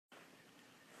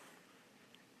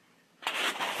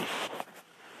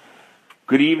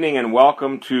Good evening and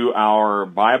welcome to our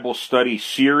Bible study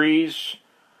series.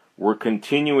 We're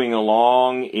continuing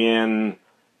along in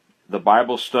the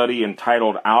Bible study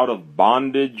entitled Out of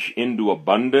Bondage into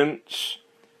Abundance.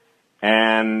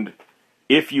 And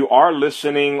if you are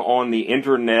listening on the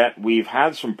internet, we've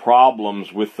had some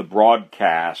problems with the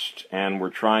broadcast and we're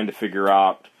trying to figure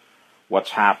out what's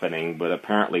happening, but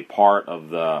apparently part of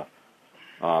the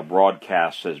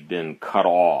broadcast has been cut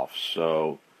off.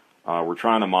 So we're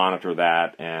trying to monitor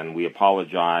that, and we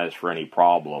apologize for any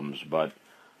problems, but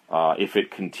if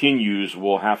it continues,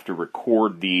 we'll have to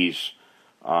record these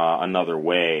another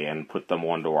way and put them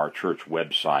onto our church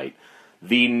website.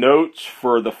 The notes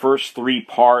for the first three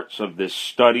parts of this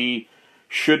study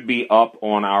should be up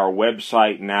on our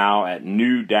website now at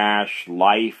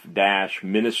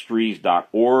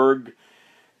new-life-ministries.org.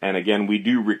 And again, we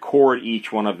do record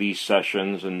each one of these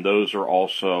sessions, and those are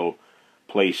also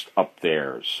placed up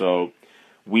there. So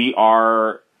we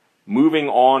are moving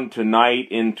on tonight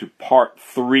into part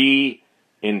 3,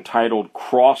 entitled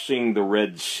Crossing the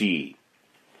Red Sea.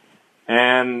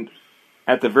 And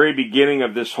at the very beginning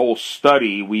of this whole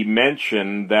study, we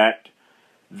mentioned that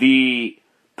the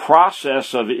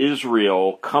process of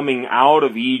Israel coming out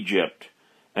of Egypt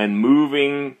and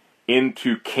moving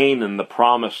into Canaan, the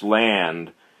promised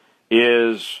land,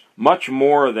 is much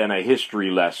more than a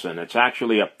history lesson. It's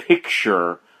actually a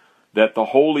picture that the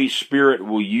Holy Spirit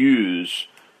will use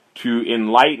to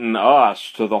enlighten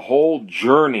us to the whole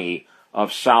journey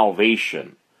of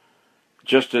salvation.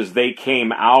 Just as they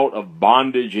came out of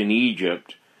bondage in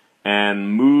Egypt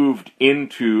and moved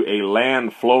into a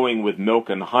land flowing with milk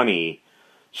and honey,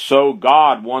 so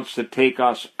God wants to take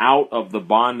us out of the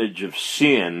bondage of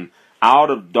sin,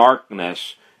 out of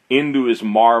darkness, into His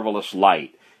marvelous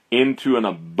light, into an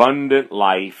abundant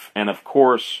life, and of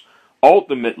course,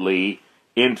 ultimately,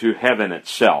 into heaven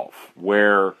itself,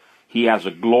 where He has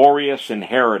a glorious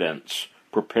inheritance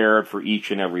prepared for each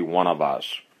and every one of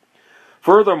us.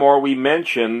 Furthermore, we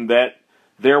mentioned that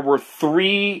there were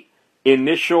 3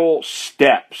 initial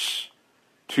steps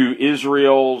to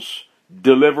Israel's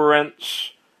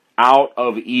deliverance out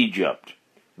of Egypt.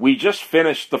 We just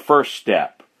finished the first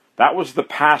step. That was the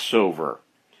Passover.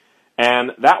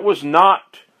 And that was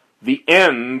not the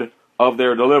end of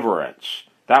their deliverance.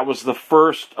 That was the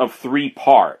first of 3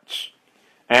 parts.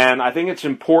 And I think it's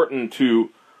important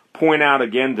to point out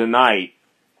again tonight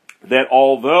that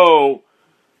although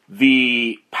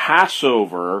the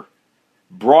Passover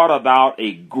brought about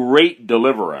a great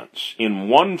deliverance in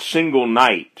one single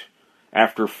night,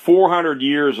 after 400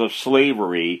 years of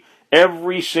slavery,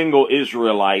 every single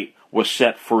Israelite was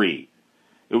set free.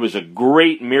 It was a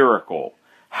great miracle.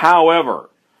 However,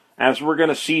 as we're going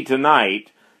to see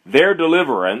tonight, their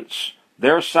deliverance,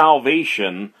 their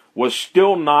salvation, was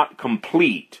still not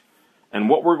complete. And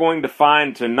what we're going to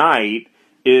find tonight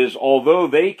is, although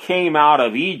they came out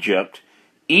of Egypt,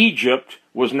 Egypt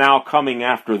was now coming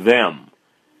after them.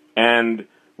 And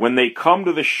when they come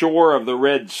to the shore of the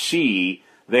Red Sea,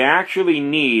 they actually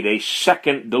need a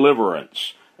second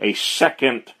deliverance, a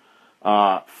second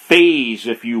phase,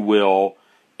 if you will,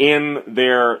 in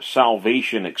their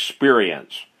salvation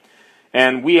experience.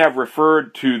 And we have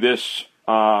referred to this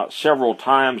several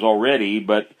times already,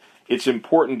 but it's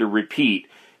important to repeat.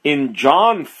 In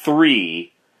John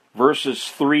 3, verses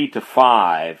 3 to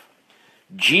 5,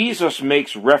 Jesus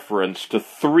makes reference to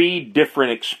 3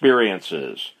 different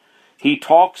experiences. He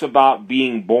talks about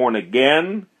being born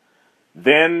again,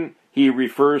 then he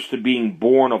refers to being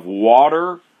born of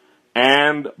water,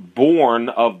 and born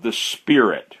of the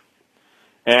Spirit.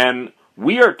 And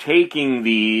we are taking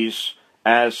these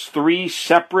as 3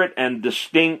 separate and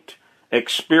distinct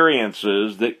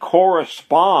experiences that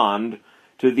correspond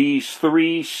to these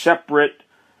 3 separate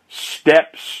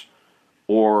steps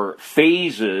or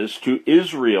phases to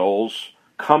Israel's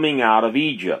coming out of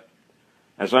Egypt.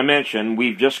 As I mentioned,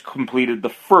 we've just completed the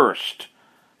first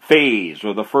phase,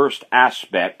 or the first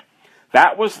aspect.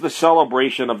 That was the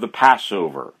celebration of the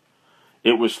Passover.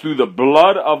 It was through the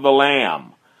blood of the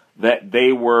Lamb that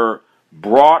they were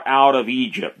brought out of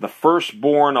Egypt. The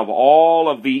firstborn of all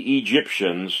of the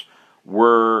Egyptians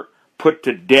were put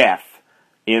to death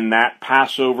in that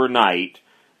Passover night,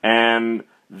 and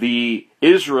the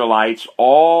Israelites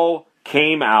all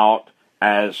came out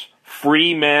as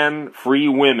free men, free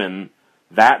women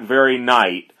that very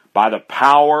night by the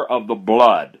power of the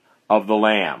blood of the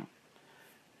Lamb.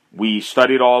 We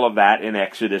studied all of that in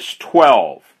Exodus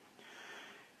 12.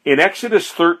 In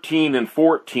Exodus 13 and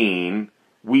 14,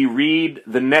 we read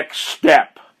the next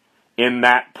step in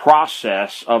that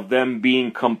process of them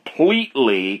being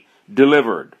completely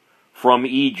delivered from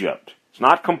Egypt. It's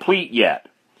not complete yet,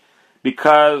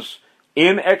 because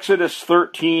in Exodus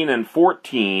 13 and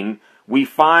 14, we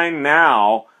find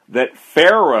now that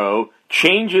Pharaoh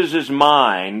changes his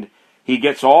mind. He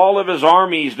gets all of his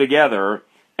armies together,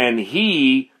 and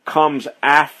he comes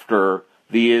after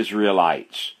the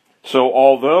Israelites. So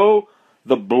although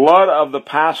the blood of the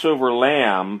Passover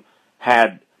lamb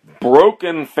had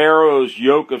broken Pharaoh's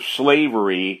yoke of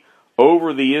slavery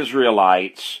over the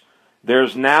Israelites,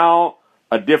 there's now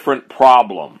a different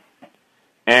problem.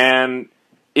 And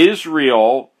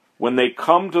Israel, when they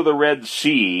come to the Red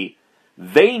Sea,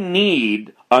 they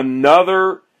need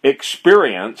another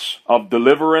experience of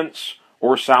deliverance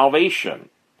or salvation.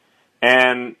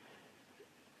 And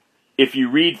if you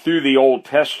read through the Old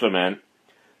Testament,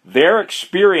 their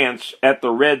experience at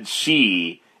the Red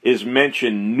Sea is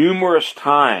mentioned numerous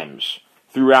times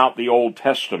throughout the Old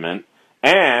Testament,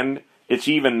 and it's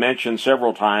even mentioned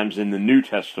several times in the New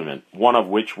Testament, one of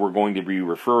which we're going to be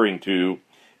referring to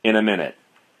in a minute.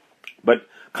 But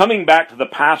coming back to the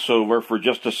Passover for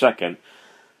just a second,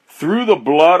 through the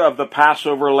blood of the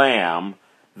Passover lamb,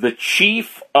 the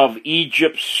chief of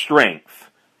Egypt's strength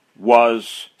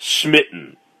was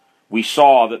smitten. We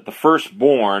saw that the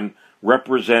firstborn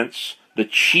represents the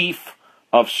chief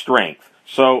of strength.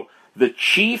 So the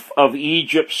chief of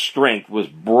Egypt's strength was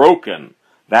broken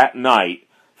that night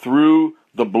through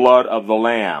the blood of the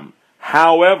lamb.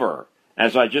 However,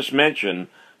 as I just mentioned,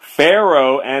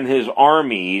 Pharaoh and his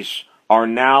armies are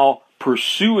now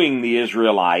pursuing the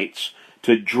Israelites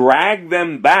to drag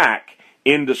them back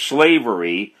into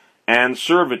slavery and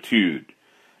servitude.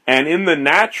 And in the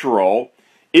natural,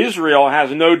 Israel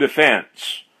has no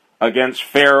defense against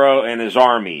Pharaoh and his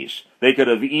armies. They could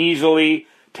have easily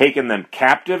taken them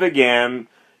captive again,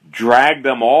 dragged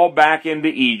them all back into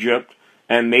Egypt,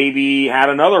 and maybe had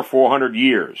another 400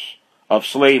 years of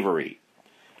slavery.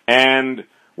 And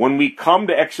when we come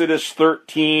to Exodus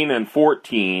 13 and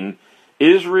 14,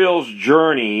 Israel's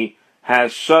journey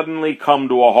has suddenly come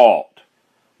to a halt.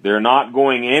 They're not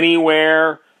going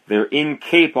anywhere. They're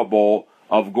incapable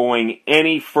of going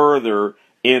any further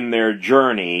in their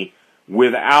journey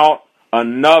without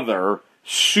another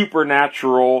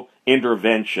supernatural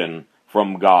intervention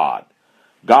from God.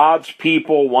 God's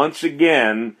people once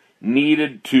again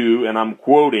needed to, and I'm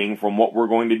quoting from what we're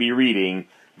going to be reading,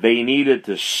 they needed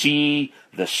to see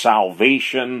the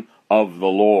salvation of the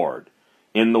Lord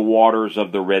in the waters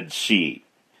of the Red Sea.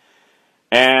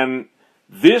 And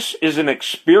this is an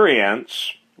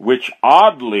experience which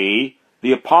oddly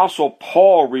the Apostle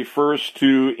Paul refers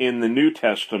to in the New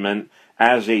Testament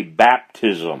as a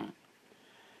baptism.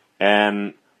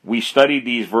 And we studied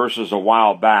these verses a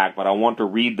while back, but I want to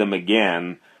read them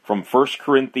again from 1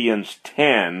 Corinthians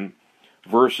 10,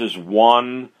 verses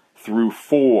 1 through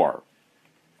 4.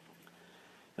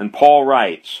 And Paul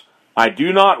writes, "I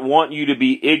do not want you to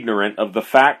be ignorant of the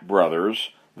fact,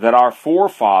 brothers, that our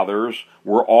forefathers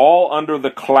were all under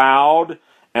the cloud,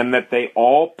 and that they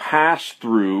all passed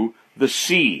through the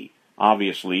sea,"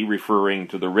 obviously referring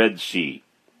to the Red Sea.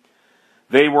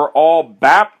 "They were all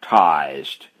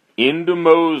baptized into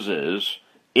Moses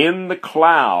in the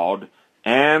cloud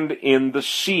and in the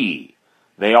sea.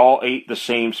 They all ate the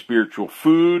same spiritual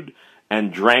food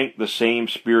and drank the same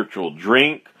spiritual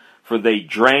drink, for they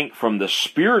drank from the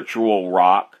spiritual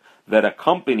rock that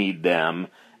accompanied them,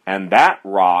 and that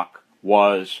rock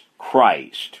was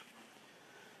Christ."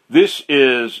 This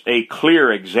is a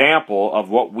clear example of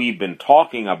what we've been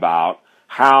talking about,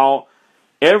 how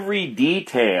every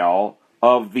detail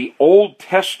of the Old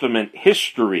Testament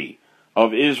history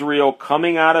of Israel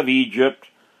coming out of Egypt,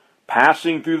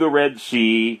 passing through the Red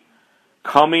Sea,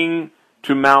 coming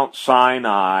to Mount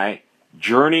Sinai,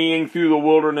 journeying through the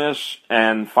wilderness,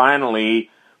 and finally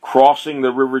crossing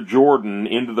the River Jordan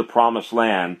into the Promised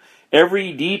Land.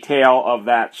 Every detail of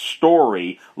that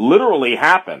story literally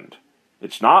happened.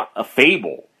 It's not a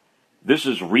fable. This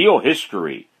is real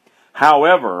history.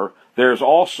 However, there's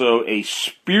also a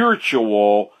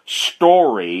spiritual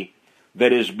story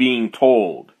that is being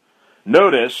told.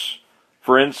 Notice,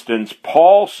 for instance,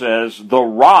 Paul says the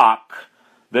rock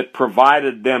that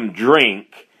provided them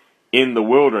drink in the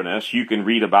wilderness, you can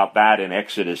read about that in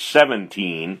Exodus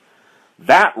 17,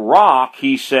 that rock,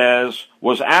 he says,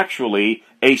 was actually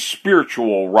a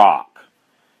spiritual rock.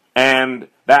 And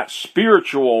that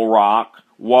spiritual rock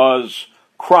was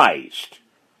Christ.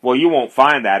 Well, you won't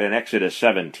find that in Exodus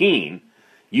 17.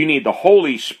 You need the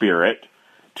Holy Spirit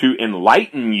to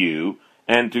enlighten you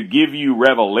and to give you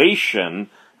revelation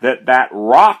that that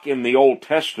rock in the Old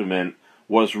Testament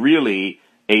was really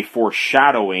a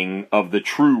foreshadowing of the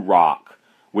true rock,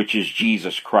 which is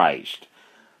Jesus Christ.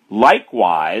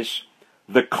 Likewise,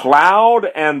 the cloud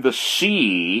and the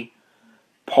sea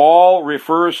Paul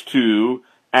refers to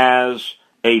as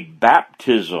a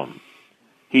baptism.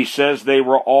 He says they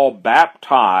were all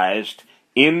baptized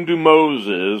into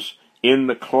Moses in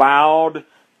the cloud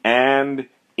and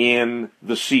in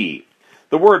the sea.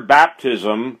 The word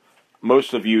baptism,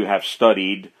 most of you have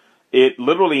studied, it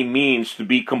literally means to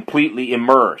be completely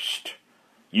immersed.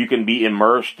 You can be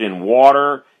immersed in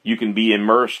water, you can be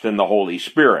immersed in the Holy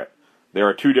Spirit. There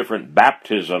are two different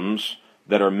baptisms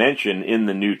that are mentioned in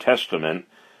the New Testament.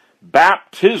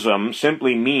 Baptism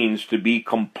simply means to be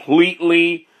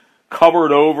completely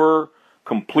covered over,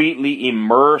 completely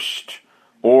immersed,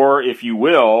 or, if you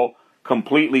will,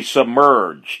 completely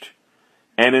submerged.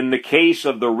 And in the case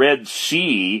of the Red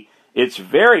Sea, it's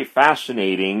very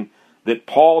fascinating that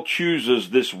Paul chooses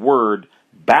this word,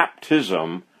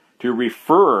 baptism, to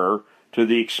refer to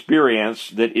the experience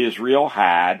that Israel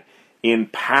had in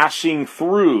passing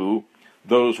through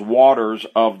those waters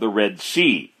of the Red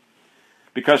Sea.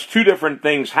 Because two different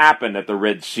things happened at the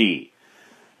Red Sea.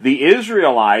 The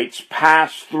Israelites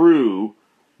passed through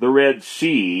the Red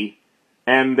Sea,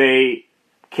 and they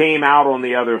came out on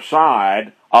the other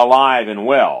side alive and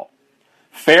well.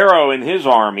 Pharaoh and his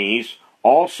armies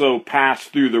also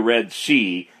passed through the Red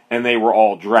Sea, and they were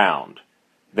all drowned.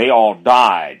 They all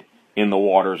died in the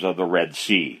waters of the Red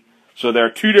Sea. So there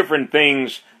are two different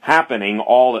things happening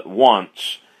all at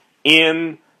once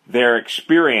in their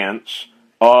experience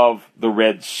of the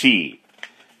Red Sea.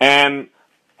 And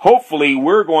hopefully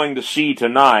we're going to see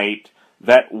tonight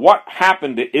that what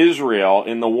happened to Israel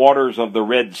in the waters of the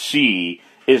Red Sea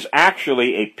is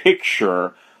actually a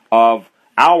picture of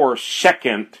our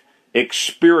second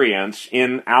experience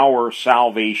in our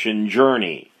salvation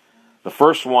journey. The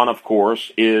first one, of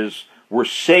course, is we're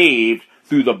saved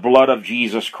through the blood of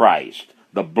Jesus Christ.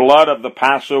 The blood of the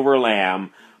Passover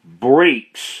lamb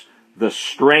breaks the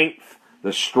strength,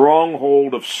 the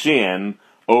stronghold of sin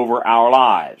over our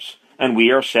lives, and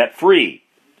we are set free.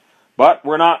 But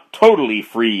we're not totally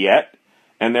free yet,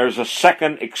 and there's a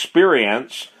second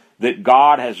experience that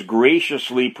God has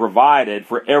graciously provided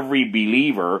for every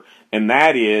believer, and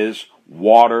that is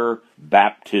water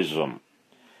baptism.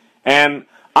 And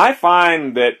I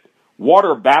find that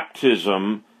water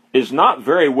baptism is not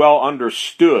very well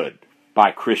understood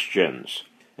by Christians.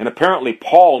 And apparently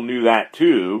Paul knew that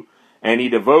too, and he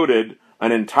devoted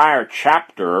an entire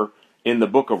chapter in the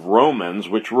book of Romans,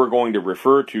 which we're going to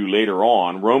refer to later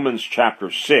on, Romans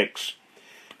chapter 6.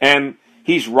 And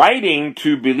he's writing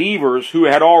to believers who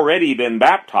had already been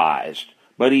baptized,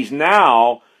 but he's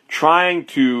now trying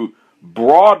to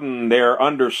broaden their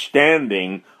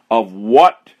understanding of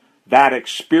what that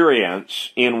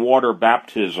experience in water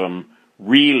baptism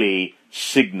really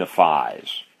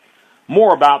signifies.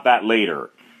 More about that later.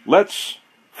 Let's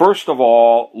first of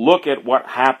all look at what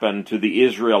happened to the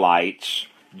Israelites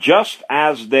just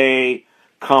as they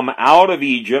come out of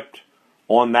Egypt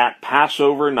on that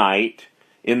Passover night.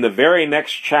 In the very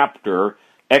next chapter,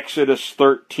 Exodus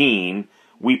 13,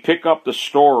 we pick up the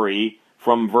story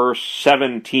from verse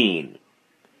 17.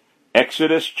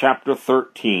 Exodus chapter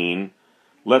 13,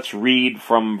 let's read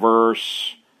from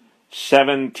verse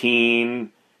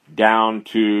 17 down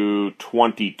to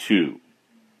 22.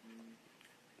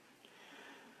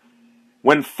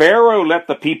 When Pharaoh let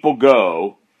the people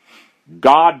go,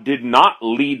 God did not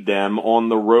lead them on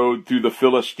the road through the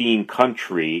Philistine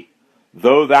country,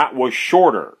 though that was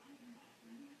shorter.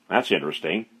 That's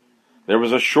interesting. There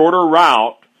was a shorter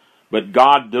route, but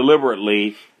God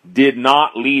deliberately did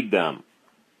not lead them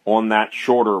on that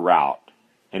shorter route.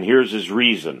 And here's his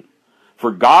reason.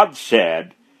 For God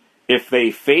said, if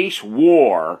they face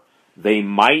war, they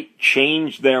might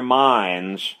change their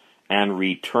minds and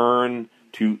return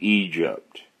to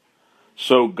Egypt.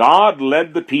 So God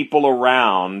led the people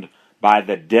around by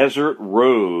the desert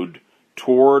road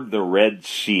toward the Red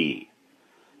Sea.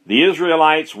 The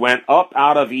Israelites went up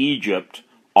out of Egypt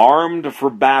armed for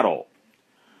battle.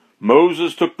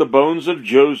 Moses took the bones of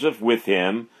Joseph with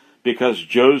him because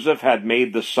Joseph had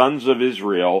made the sons of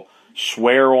Israel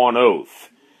swear on oath.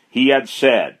 He had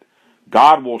said,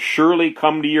 God will surely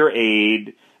come to your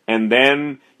aid, and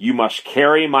then you must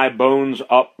carry my bones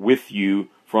up with you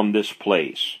from this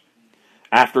place.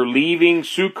 After leaving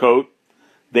Sukkot,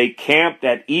 they camped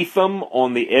at Etham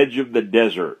on the edge of the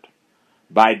desert.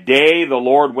 By day, the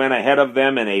Lord went ahead of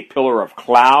them in a pillar of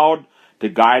cloud to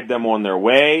guide them on their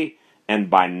way, and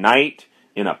by night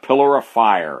in a pillar of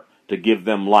fire to give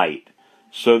them light,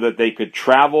 so that they could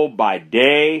travel by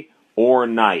day or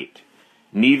night.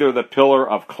 Neither the pillar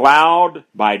of cloud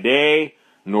by day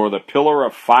nor the pillar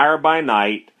of fire by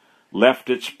night left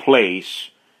its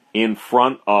place in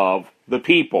front of the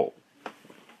people.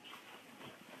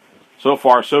 So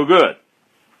far, so good.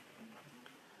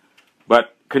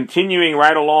 continuing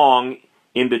right along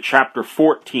into chapter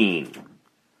 14.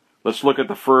 Let's look at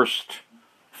the first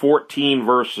 14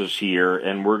 verses here,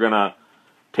 and we're going to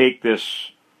take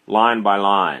this line by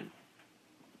line.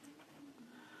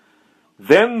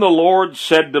 Then the Lord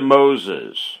said to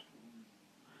Moses,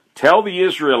 "Tell the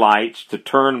Israelites to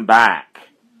turn back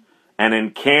and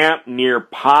encamp near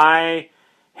Pi-hahiroth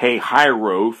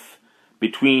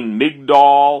between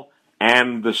Migdol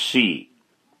and the sea.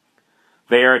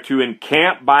 They are to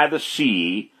encamp by the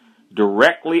sea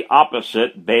directly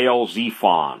opposite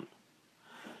Baal-zephon.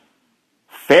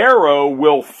 Pharaoh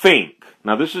will think,"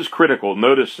 now this is critical,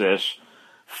 notice this,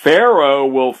 Pharaoh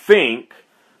will think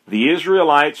the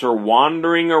Israelites are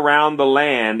wandering around the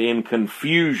land in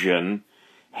confusion,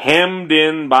 hemmed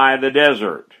in by the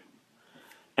desert.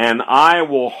 And I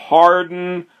will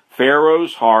harden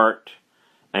Pharaoh's heart,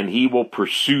 and he will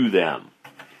pursue them.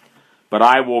 But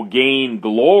I will gain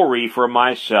glory for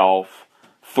myself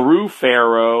through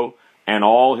Pharaoh and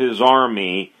all his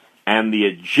army, and the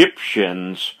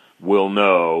Egyptians will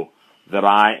know that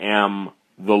I am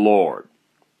the Lord.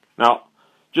 Now,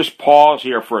 just pause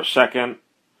here for a second.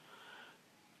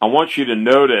 I want you to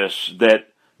notice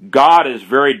that God is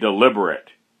very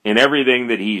deliberate in everything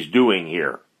that he's doing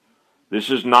here. This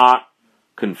is not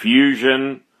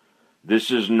confusion.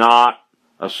 This is not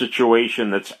a situation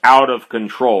that's out of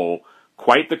control.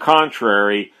 Quite the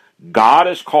contrary, God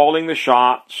is calling the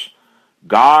shots.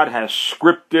 God has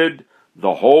scripted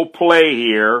the whole play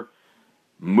here,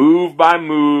 move by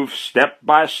move, step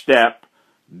by step.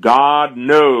 God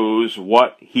knows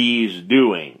what he's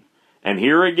doing. And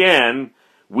here again,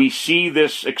 we see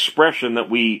this expression that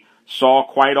we saw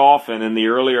quite often in the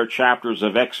earlier chapters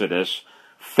of Exodus.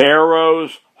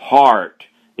 Pharaoh's heart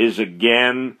is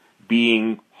again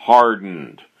being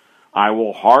hardened. I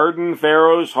will harden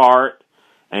Pharaoh's heart,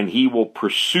 and he will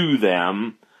pursue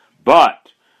them,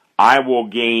 but I will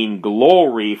gain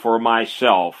glory for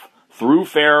myself through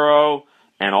Pharaoh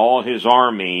and all his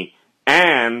army,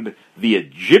 and the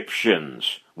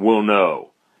Egyptians will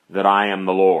know that I am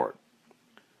the Lord.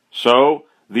 So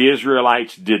the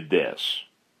Israelites did this.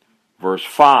 Verse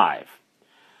 5.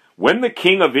 When the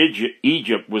king of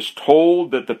Egypt was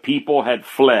told that the people had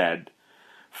fled,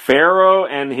 Pharaoh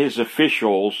and his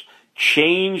officials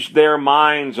changed their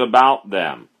minds about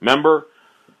them. Remember,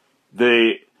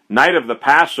 the night of the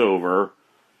Passover,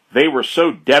 they were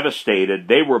so devastated,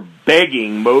 they were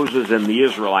begging Moses and the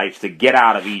Israelites to get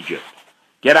out of Egypt.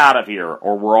 Get out of here,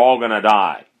 or we're all going to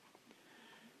die.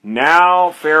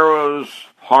 Now Pharaoh's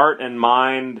heart and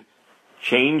mind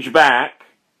change back,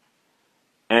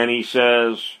 and he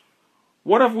says,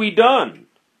 "What have we done?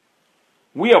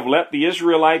 We have let the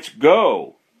Israelites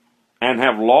go and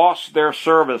have lost their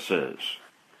services."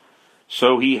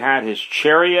 So he had his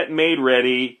chariot made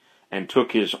ready and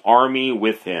took his army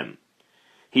with him.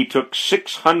 He took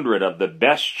 600 of the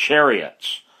best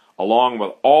chariots, along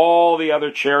with all the other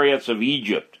chariots of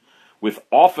Egypt, with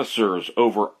officers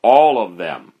over all of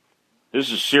them.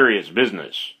 This is serious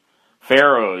business.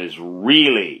 Pharaoh is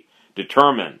really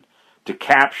determined to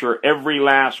capture every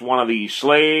last one of these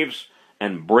slaves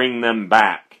and bring them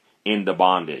back into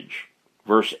bondage.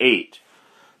 Verse 8.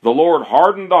 The Lord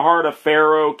hardened the heart of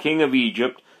Pharaoh, king of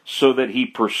Egypt, so that he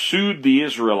pursued the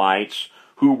Israelites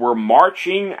who were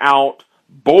marching out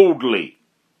boldly.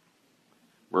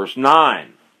 Verse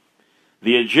 9.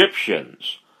 The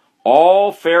Egyptians,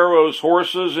 all Pharaoh's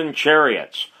horses and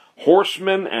chariots,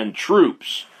 horsemen and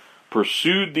troops,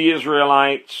 pursued the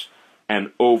Israelites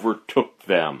and overtook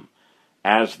them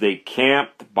as they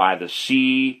camped by the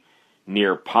sea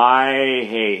near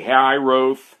Pi-hahiroth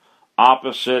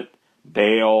opposite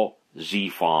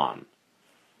Baal-zephon.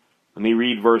 Let me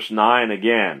read verse 9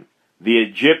 again. The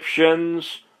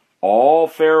Egyptians, all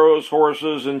Pharaoh's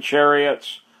horses and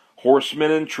chariots, horsemen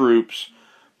and troops,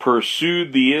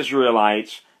 pursued the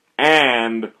Israelites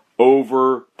and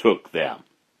overtook them.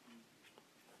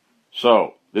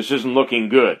 So, this isn't looking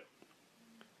good.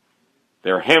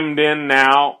 They're hemmed in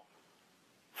now.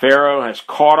 Pharaoh has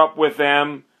caught up with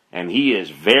them, and he is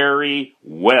very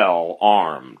well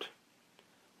armed.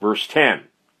 Verse 10.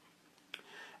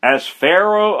 As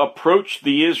Pharaoh approached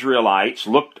the Israelites,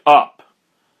 looked up,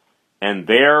 and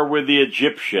there were the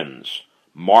Egyptians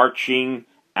marching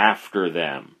after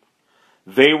them.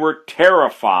 They were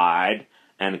terrified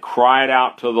and cried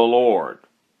out to the Lord.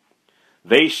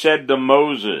 They said to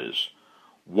Moses,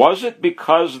 "Was it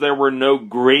because there were no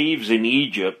graves in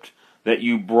Egypt that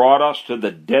you brought us to the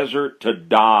desert to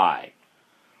die?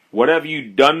 What have you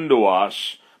done to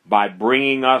us by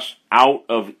bringing us out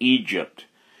of Egypt?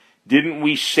 Didn't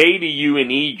we say to you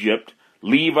in Egypt,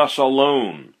 'Leave us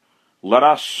alone, let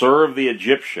us serve the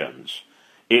Egyptians'?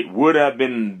 it would have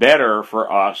been better for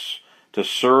us to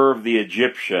serve the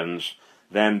Egyptians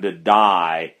than to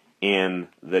die in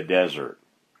the desert.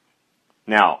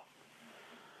 Now,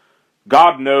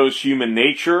 God knows human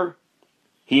nature.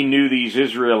 He knew these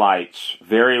Israelites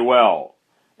very well.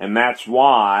 And that's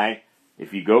why,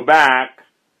 if you go back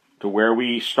to where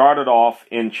we started off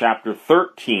in chapter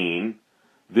 13,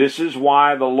 this is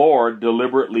why the Lord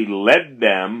deliberately led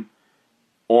them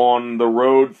on the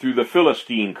road through the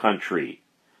Philistine country.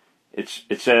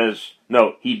 It says,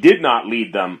 no, he did not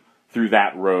lead them through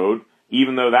that road,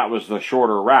 even though that was the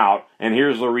shorter route, and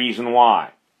here's the reason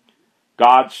why.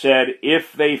 God said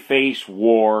if they face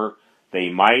war, they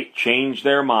might change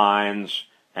their minds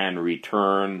and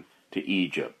return to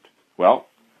Egypt. Well,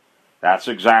 that's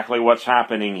exactly what's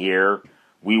happening here.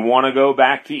 We want to go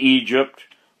back to Egypt.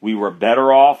 We were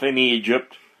better off in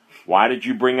Egypt. Why did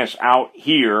you bring us out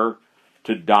here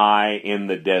to die in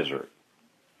the desert?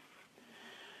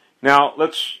 Now,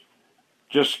 let's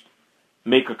just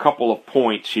make a couple of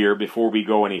points here before we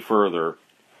go any further.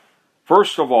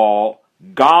 First of all,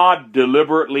 God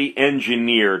deliberately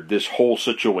engineered this whole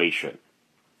situation.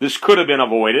 This could have been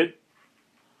avoided.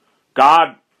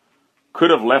 God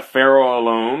could have left Pharaoh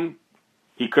alone.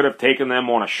 He could have taken them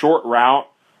on a short route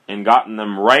and gotten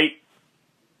them right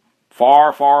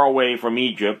far, far away from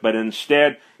Egypt, but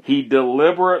instead he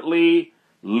deliberately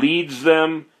leads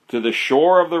them to the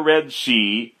shore of the Red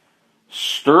Sea,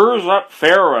 stirs up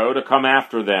Pharaoh to come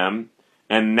after them,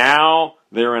 and now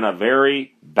they're in a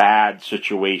very bad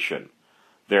situation.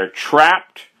 They're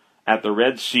trapped at the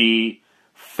Red Sea.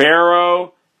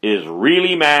 Pharaoh is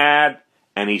really mad,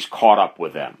 and he's caught up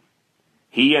with them.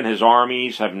 He and his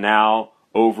armies have now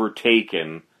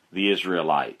overtaken the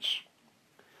Israelites.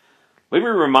 Let me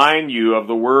remind you of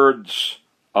the words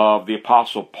of the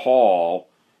Apostle Paul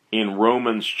in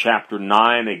Romans chapter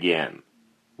 9 again.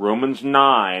 Romans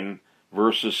 9,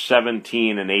 verses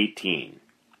 17 and 18.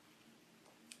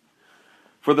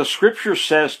 For the scripture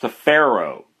says to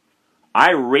Pharaoh,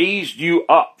 I raised you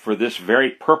up for this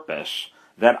very purpose,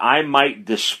 that I might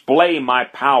display my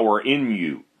power in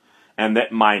you, and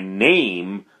that my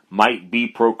name might be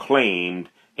proclaimed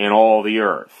in all the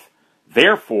earth.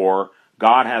 Therefore,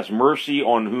 God has mercy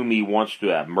on whom he wants to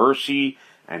have mercy,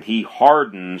 and he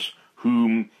hardens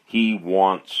whom he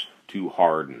wants to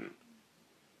harden.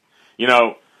 You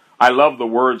know, I love the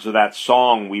words of that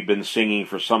song we've been singing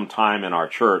for some time in our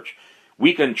church.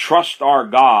 We can trust our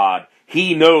God.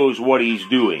 He knows what he's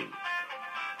doing.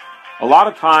 A lot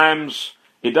of times,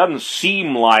 it doesn't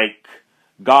seem like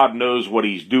God knows what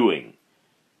he's doing,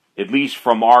 at least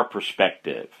from our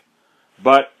perspective.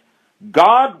 But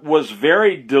God was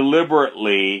very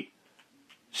deliberately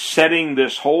setting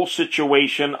this whole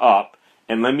situation up.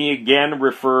 And let me again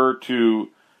refer to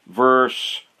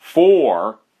verse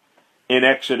 4 in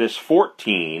Exodus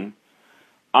 14.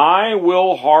 I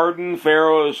will harden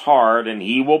Pharaoh's heart, and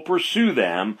he will pursue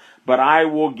them, but I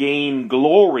will gain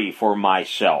glory for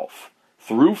myself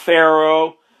through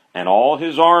Pharaoh and all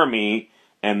his army,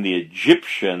 and the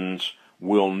Egyptians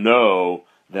will know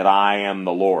that I am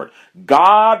the Lord.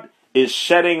 God is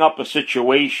setting up a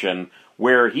situation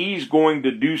where he's going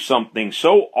to do something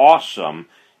so awesome,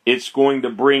 it's going to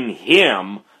bring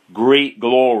him great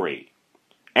glory.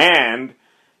 And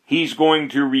he's going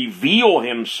to reveal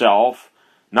himself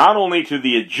not only to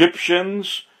the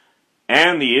Egyptians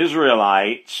and the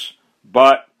Israelites,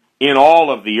 but in all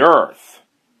of the earth.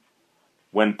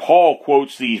 When Paul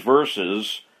quotes these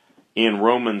verses in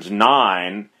Romans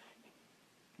 9,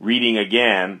 reading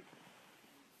again,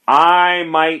 I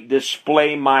might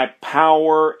display my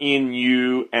power in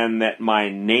you, and that my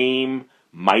name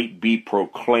might be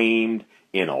proclaimed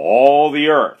in all the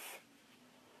earth.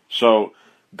 So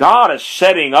God is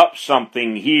setting up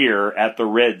something here at the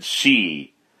Red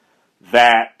Sea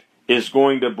that is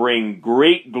going to bring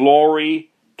great glory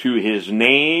to his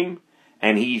name,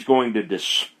 and he's going to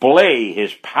display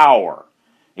his power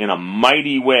in a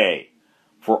mighty way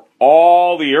for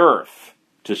all the earth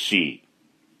to see.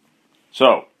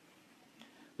 So,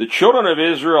 the children of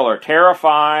Israel are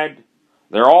terrified.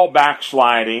 They're all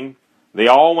backsliding. They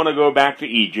all want to go back to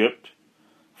Egypt.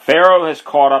 Pharaoh has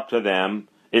caught up to them.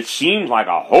 It seems like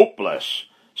a hopeless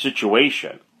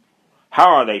situation.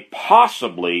 How are they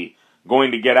possibly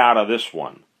going to get out of this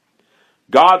one?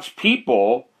 God's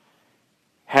people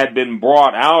had been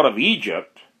brought out of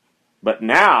Egypt, but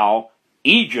now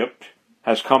Egypt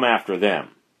has come after them.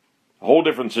 A whole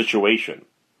different situation.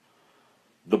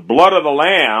 The blood of the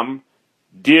Lamb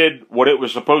did what it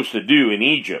was supposed to do in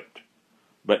Egypt,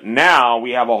 but now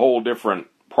we have a whole different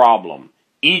problem.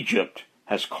 Egypt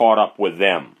has caught up with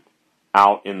them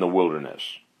out in the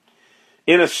wilderness.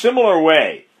 In a similar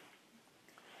way,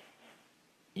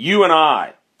 you and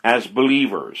I, as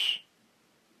believers,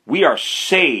 we are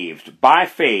saved by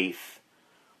faith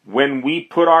when we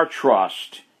put our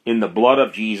trust in the blood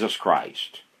of Jesus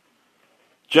Christ.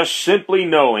 Just simply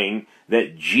knowing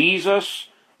that Jesus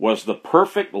was the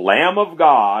perfect Lamb of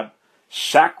God,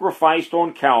 sacrificed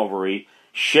on Calvary,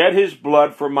 shed his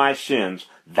blood for my sins,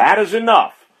 that is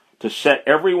enough to set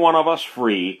every one of us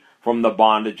free from the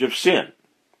bondage of sin.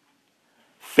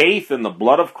 Faith in the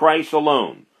blood of Christ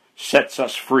alone sets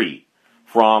us free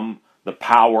from the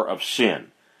power of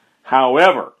sin.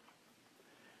 However,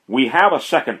 we have a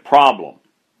second problem,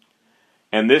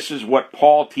 and this is what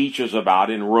Paul teaches about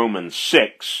in Romans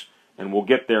 6, and we'll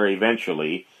get there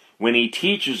eventually, when he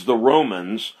teaches the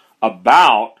Romans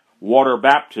about water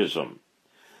baptism.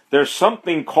 There's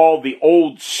something called the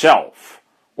old self,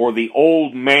 or the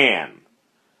old man,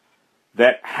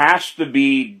 that has to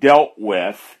be dealt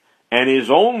with, and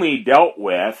is only dealt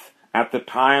with at the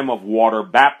time of water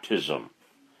baptism.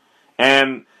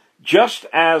 And just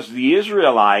as the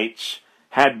Israelites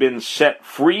had been set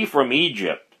free from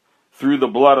Egypt through the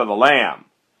blood of the Lamb,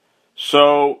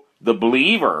 so the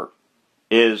believer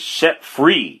is set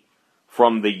free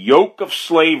from the yoke of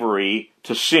slavery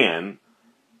to sin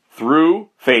through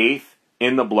faith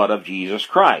in the blood of Jesus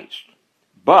Christ.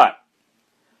 But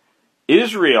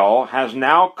Israel has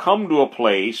now come to a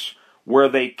place where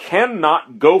they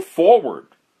cannot go forward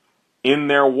in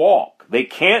their walk. They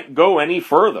can't go any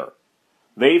further.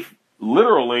 They've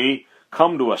literally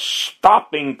come to a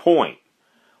stopping point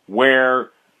where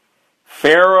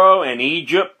Pharaoh and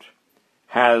Egypt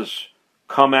has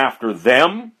come after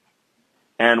them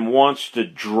and wants to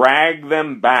drag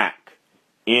them back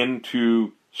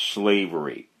into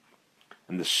slavery.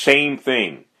 And the same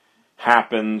thing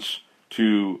happens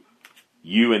to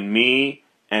you and me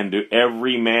and to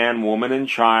every man, woman, and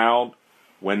child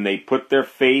when they put their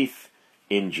faith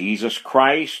in Jesus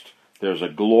Christ. There's a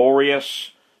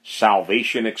glorious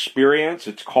salvation experience.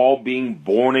 It's called being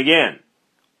born again.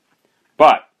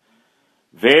 But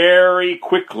very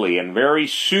quickly and very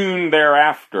soon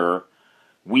thereafter,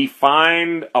 we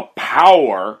find a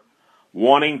power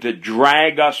wanting to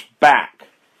drag us back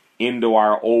into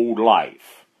our old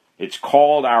life. It's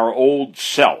called our old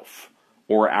self,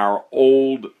 or our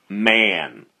old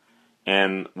man.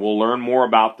 And we'll learn more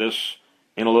about this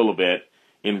in a little bit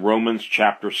in Romans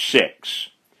chapter 6.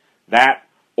 That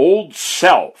old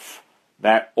self,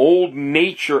 that old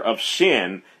nature of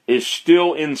sin, is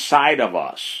still inside of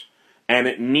us. And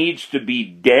it needs to be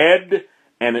dead,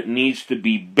 and it needs to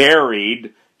be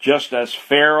buried, just as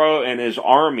Pharaoh and his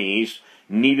armies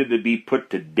needed to be put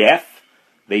to death.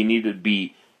 They needed to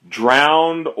be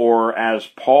drowned, or as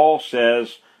Paul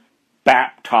says,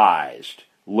 baptized,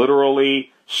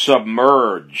 literally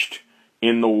submerged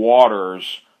in the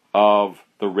waters of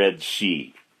the Red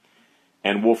Sea.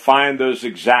 And we'll find those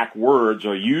exact words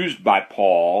are used by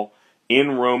Paul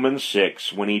in Romans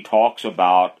 6 when he talks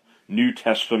about New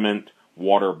Testament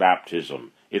water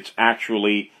baptism. It's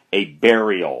actually a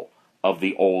burial of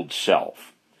the old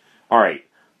self. All right,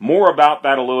 more about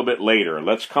that a little bit later.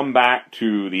 Let's come back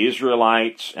to the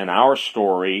Israelites and our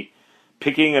story,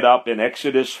 picking it up in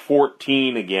Exodus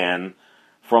 14 again,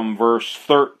 from verse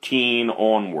 13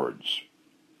 onwards.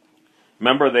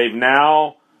 Remember, they've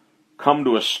now come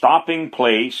to a stopping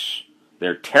place.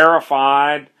 They're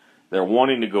terrified. They're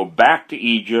wanting to go back to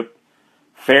Egypt.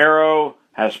 Pharaoh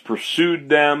has pursued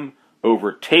them,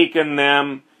 overtaken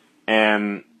them,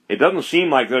 and it doesn't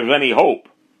seem like there's any hope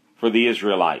for the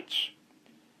Israelites.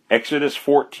 Exodus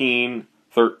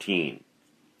 14:13.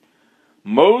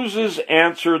 Moses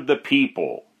answered the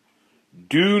people,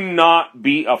 "Do not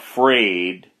be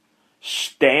afraid.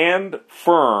 Stand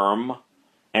firm,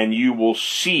 and you will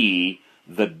see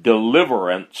the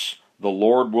deliverance the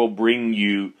Lord will bring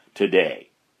you today."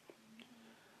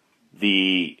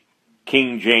 The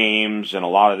King James and a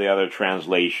lot of the other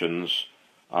translations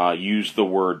use the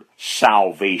word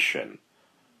salvation,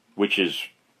 which is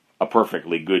a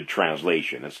perfectly good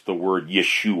translation. It's the word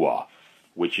Yeshua,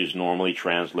 which is normally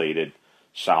translated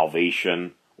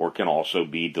salvation, or can also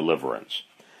be deliverance.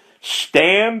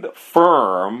 Stand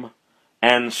firm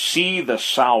and see the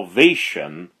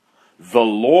salvation the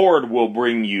Lord will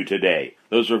bring you today.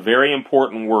 Those are very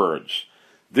important words.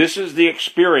 This is the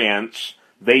experience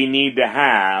they need to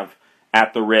have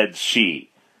at the Red Sea.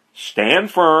 Stand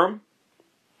firm.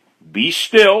 Be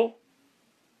still.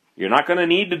 You're not going to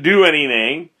need to do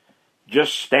anything.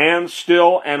 Just stand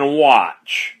still and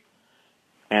watch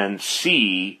and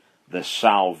see the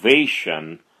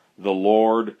salvation the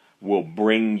Lord will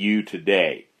bring you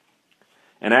today.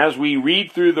 And as we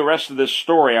read through the rest of this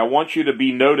story, I want you to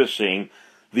be noticing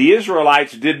the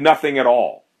Israelites did nothing at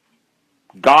all.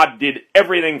 God did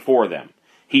everything for them.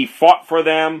 He fought for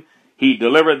them. He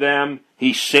delivered them.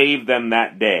 He saved them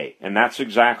that day. And that's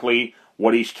exactly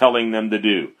what he's telling them to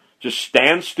do. Just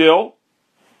stand still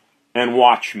and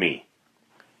watch me.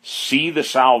 See the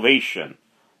salvation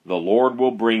the Lord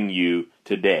will bring you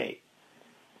today.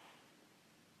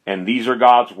 And these are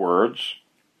God's words.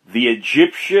 The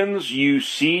Egyptians you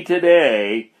see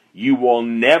today, you will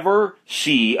never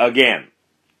see again.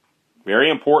 Very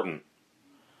important.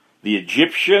 The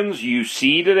Egyptians you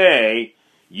see today,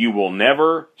 you will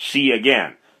never see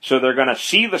again. So they're going to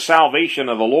see the salvation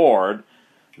of the Lord.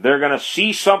 They're going to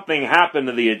see something happen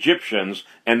to the Egyptians,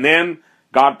 and then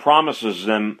God promises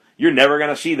them, you're never going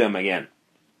to see them again.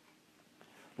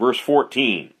 Verse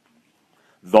 14,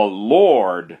 the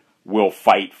Lord will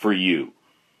fight for you.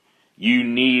 You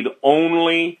need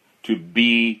only to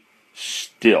be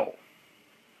still.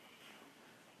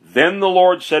 Then the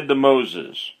Lord said to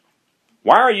Moses,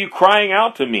 why are you crying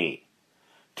out to me?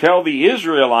 Tell the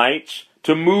Israelites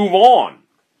to move on.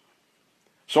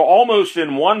 So almost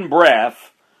in one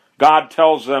breath, God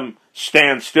tells them,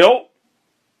 stand still,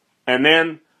 and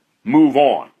then move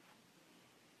on.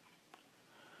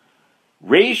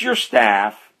 Raise your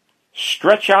staff,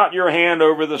 stretch out your hand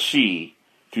over the sea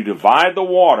to divide the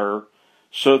water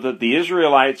so that the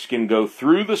Israelites can go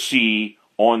through the sea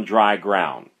on dry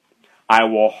ground. I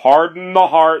will harden the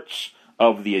hearts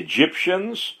of the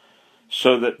Egyptians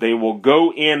so that they will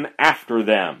go in after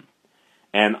them,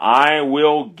 and I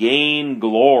will gain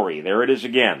glory. There it is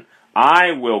again.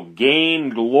 I will gain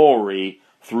glory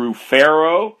through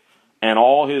Pharaoh and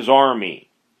all his army,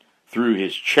 through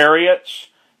his chariots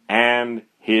and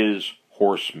his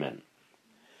horsemen.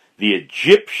 The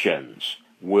Egyptians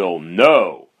will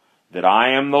know that I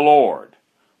am the Lord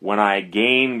when I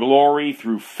gain glory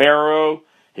through Pharaoh,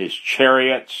 his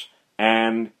chariots,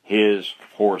 and his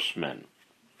horsemen.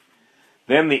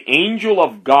 Then the angel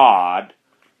of God,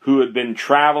 who had been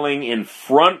traveling in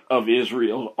front of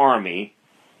Israel's army,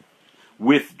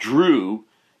 withdrew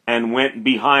and went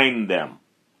behind them.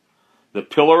 The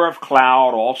pillar of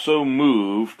cloud also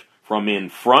moved from in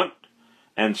front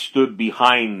and stood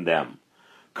behind them,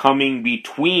 coming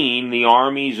between the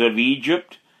armies of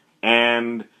Egypt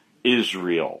and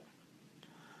Israel.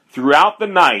 Throughout the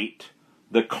night,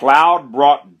 the cloud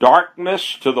brought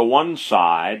darkness to the one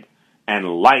side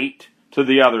and light to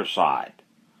the other side.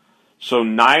 So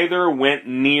neither went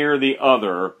near the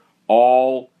other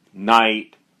all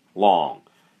night long.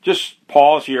 Just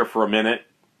pause here for a minute.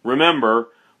 Remember,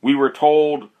 we were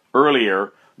told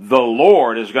earlier, the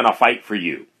Lord is going to fight for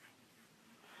you.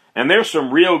 And there's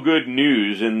some real good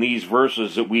news in these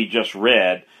verses that we just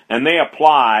read, and they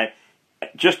apply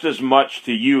just as much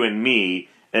to you and me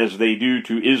as they do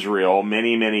to Israel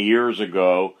many, many years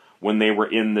ago when they were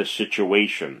in this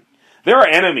situation. There are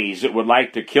enemies that would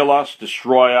like to kill us,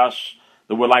 destroy us,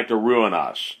 that would like to ruin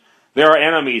us. There are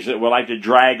enemies that would like to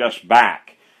drag us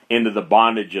back into the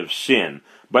bondage of sin.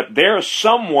 But there's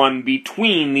someone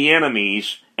between the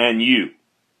enemies and you.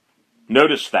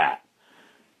 Notice that.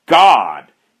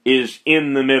 God is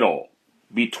in the middle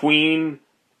between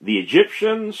the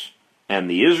Egyptians and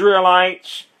the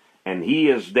Israelites, and he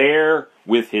is there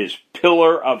with his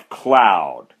pillar of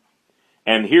cloud.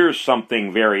 And here's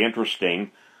something very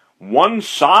interesting. One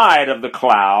side of the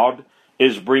cloud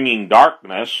is bringing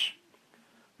darkness.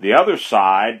 The other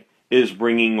side is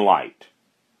bringing light.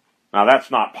 Now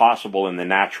that's not possible in the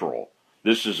natural.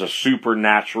 This is a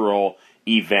supernatural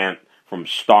event from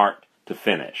start to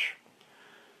finish.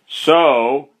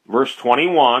 So, verse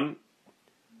 21,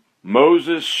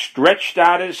 Moses stretched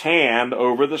out his hand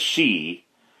over the sea,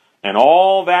 and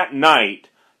all that night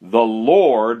the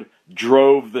Lord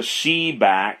drove the sea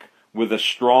back with a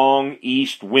strong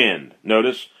east wind.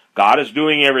 Notice, God is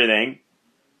doing everything.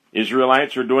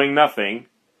 Israelites are doing nothing.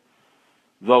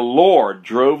 The Lord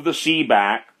drove the sea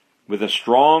back with a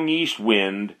strong east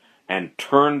wind and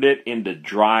turned it into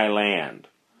dry land.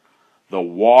 The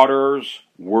waters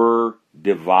were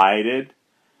divided,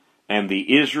 and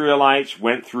the Israelites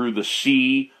went through the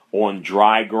sea on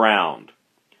dry ground,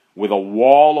 with a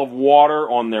wall of water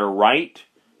on their right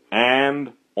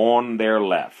and on their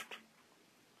left.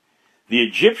 The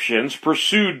Egyptians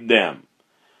pursued them,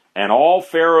 and all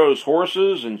Pharaoh's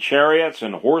horses and chariots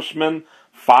and horsemen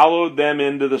followed them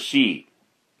into the sea.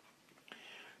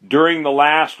 During the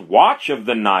last watch of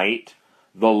the night,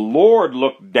 the Lord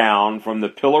looked down from the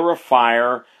pillar of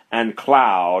fire and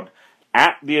cloud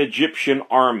at the Egyptian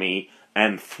army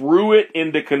and threw it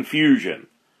into confusion.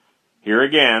 Here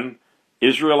again,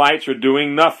 Israelites are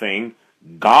doing nothing.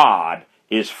 God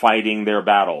is fighting their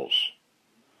battles.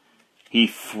 He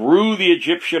threw the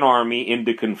Egyptian army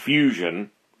into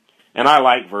confusion, and I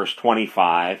like verse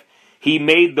 25. He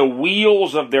made the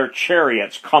wheels of their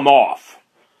chariots come off,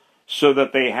 so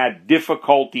that they had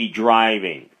difficulty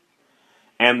driving.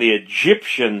 And the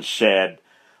Egyptians said,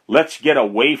 let's get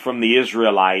away from the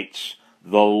Israelites.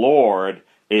 The Lord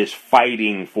is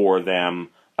fighting for them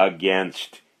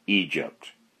against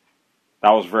Egypt.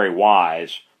 That was very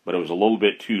wise, but it was a little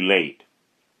bit too late.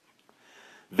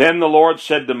 Then the Lord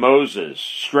said to Moses,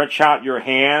 stretch out your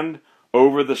hand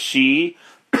over the sea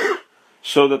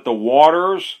so that the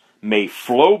waters may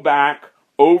flow back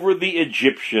over the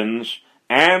Egyptians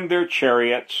and their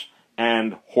chariots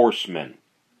and horsemen.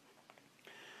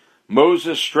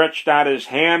 Moses stretched out his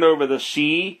hand over the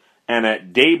sea, and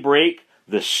at daybreak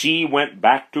the sea went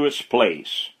back to its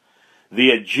place. The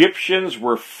Egyptians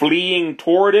were fleeing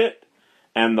toward it,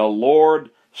 and the Lord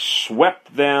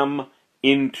swept them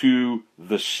into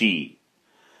the sea.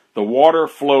 The water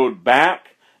flowed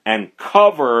back and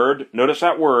covered, notice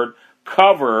that word,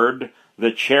 covered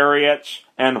the chariots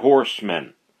and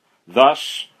horsemen.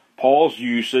 Thus, Paul's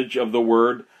usage of the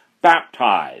word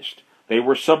baptized. They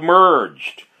were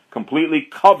submerged, completely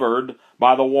covered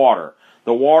by the water.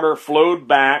 The water flowed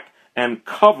back and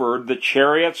covered the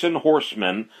chariots and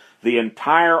horsemen, the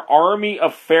entire army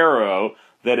of Pharaoh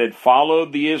that had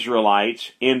followed the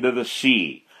Israelites into the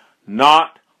sea.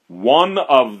 Not one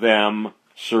of them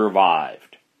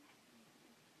survived.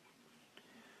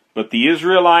 But the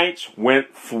Israelites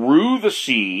went through the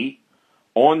sea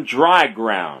on dry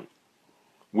ground,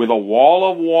 with a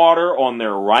wall of water on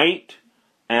their right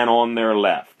and on their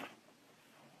left.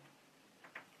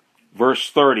 Verse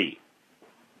 30.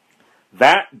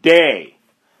 That day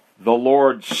the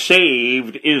Lord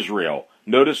saved Israel.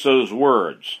 Notice those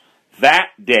words. That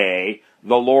day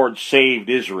the Lord saved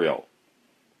Israel.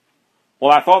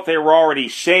 Well, I thought they were already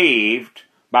saved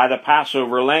by the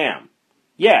Passover lamb.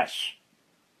 Yes.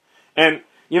 And,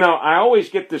 I always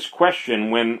get this question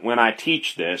when I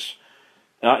teach this.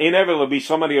 Inevitably,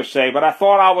 somebody will say, but I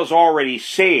thought I was already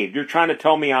saved. You're trying to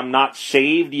tell me I'm not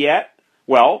saved yet?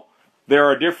 Well, there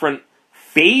are different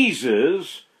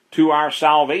phases to our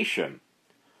salvation.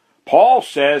 Paul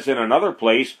says in another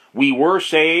place, we were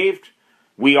saved,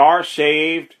 we are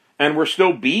saved, and we're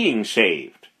still being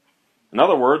saved. In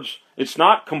other words, it's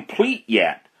not complete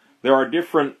yet. There are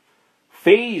different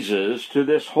phases to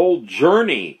this whole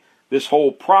journey, this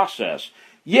whole process.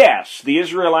 Yes, the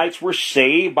Israelites were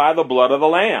saved by the blood of the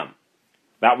Lamb.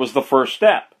 That was the first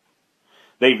step.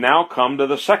 They've now come to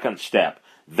the second step.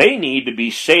 They need to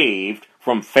be saved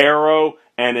from Pharaoh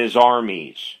and his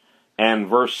armies. And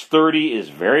verse 30 is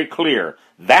very clear.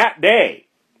 That day,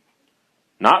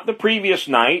 not the previous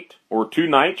night, or 2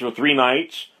 nights, or 3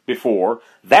 nights before,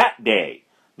 that day,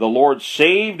 the Lord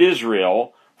saved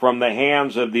Israel from the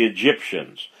hands of the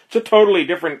Egyptians. It's a totally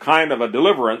different kind of a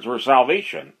deliverance or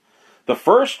salvation. The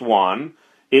first one,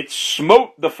 it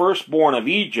smote the firstborn of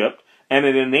Egypt, and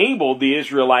it enabled the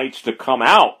Israelites to come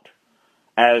out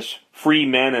as free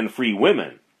men and free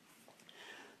women.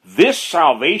 This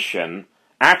salvation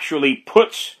actually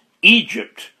puts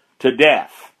Egypt to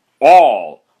death,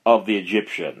 all of the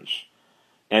Egyptians.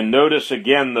 And notice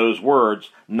again those words,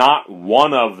 not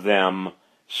one of them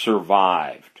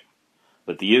survived.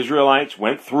 But the Israelites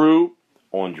went through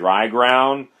on dry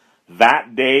ground.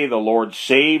 That day the Lord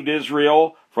saved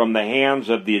Israel from the hands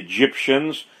of the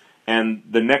Egyptians. And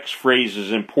the next phrase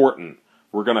is important.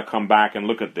 We're going to come back and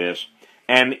look at this.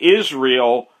 And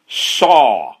Israel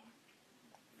saw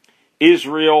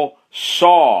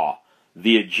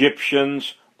the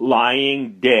Egyptians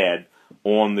lying dead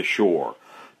on the shore.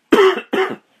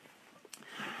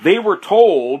 They were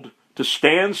told to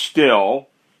stand still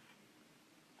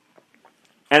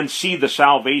and see the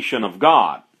salvation of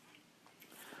God.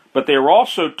 But they were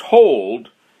also told,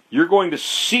 you're going to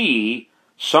see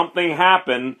something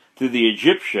happen to the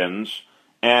Egyptians,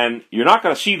 and you're not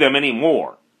going to see them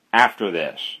anymore after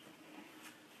this.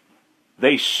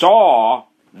 They saw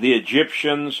the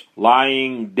Egyptians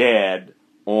lying dead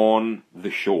on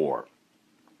the shore.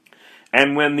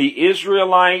 And when the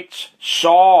Israelites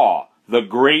saw the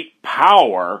great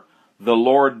power the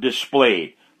Lord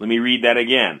displayed. Let me read that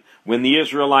again. When the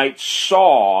Israelites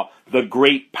saw the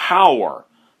great power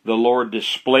the Lord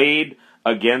displayed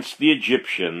against the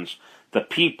Egyptians, the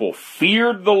people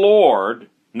feared the Lord.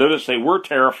 Notice they were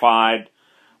terrified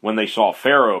when they saw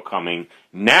Pharaoh coming.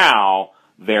 Now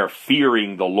they're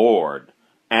fearing the Lord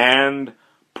and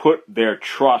put their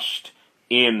trust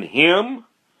in Him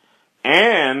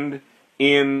and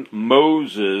in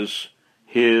Moses,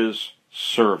 His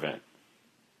servant.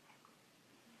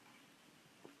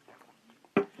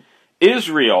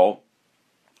 Israel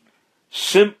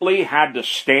simply had to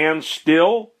stand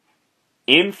still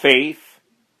in faith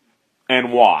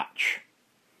and watch.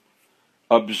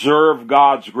 Observe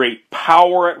God's great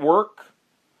power at work.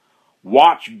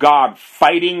 Watch God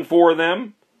fighting for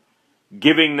them,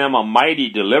 giving them a mighty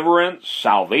deliverance,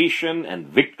 salvation, and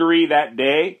victory that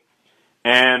day.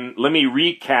 And let me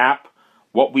recap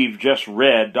what we've just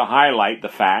read to highlight the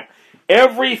fact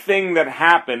everything that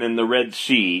happened in the Red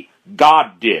Sea,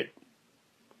 God did.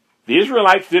 The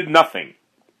Israelites did nothing.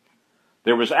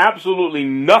 There was absolutely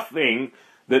nothing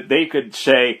that they could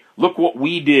say, look what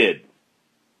we did.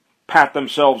 Pat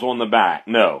themselves on the back.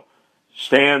 No.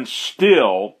 Stand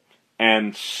still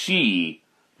and see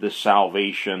the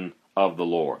salvation of the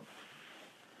Lord.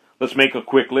 Let's make a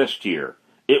quick list here.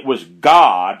 It was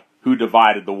God who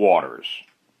divided the waters.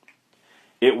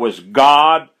 It was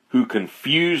God who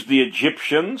confused the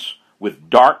Egyptians with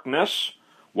darkness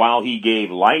while he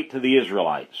gave light to the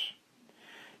Israelites.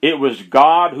 It was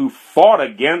God who fought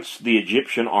against the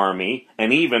Egyptian army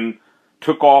and even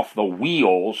took off the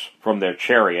wheels from their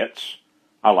chariots.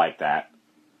 I like that.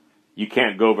 You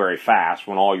can't go very fast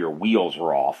when all your wheels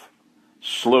are off.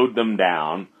 Slowed them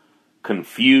down,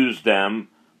 confused them,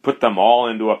 put them all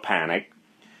into a panic.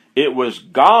 It was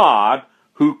God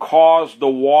who caused the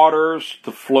waters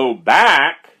to flow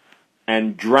back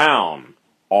and drown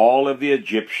all of the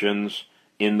Egyptians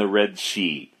in the Red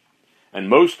Sea. And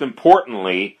most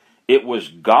importantly, it was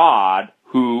God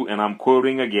who, and I'm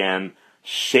quoting again,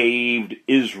 saved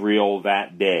Israel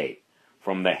that day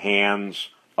from the hands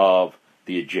of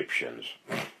the Egyptians.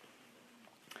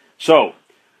 So,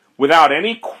 without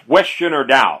any question or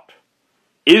doubt,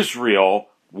 Israel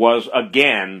was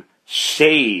again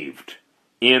saved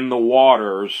in the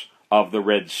waters of the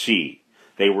Red Sea.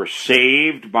 They were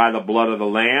saved by the blood of the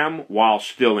Lamb while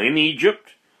still in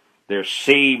Egypt. They're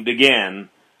saved again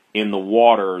in the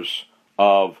waters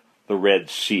of the Red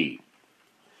Sea.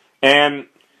 And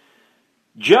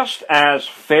just as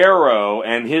Pharaoh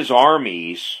and his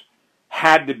armies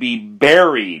had to be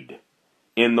buried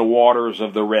in the waters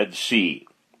of the Red Sea,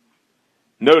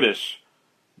 notice,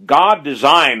 God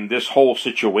designed this whole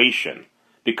situation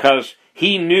because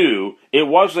he knew it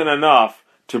wasn't enough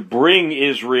to bring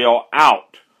Israel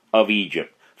out of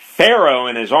Egypt. Pharaoh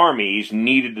and his armies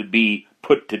needed to be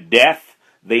put to death.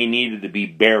 They needed to be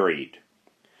buried.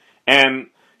 And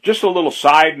just a little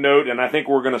side note, and I think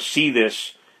we're going to see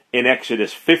this in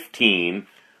Exodus 15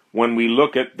 when we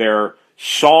look at their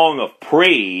song of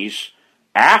praise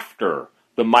after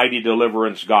the mighty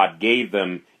deliverance God gave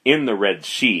them in the Red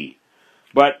Sea.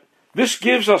 But this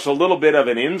gives us a little bit of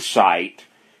an insight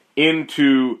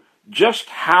into just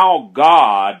how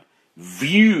God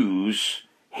views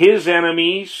his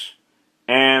enemies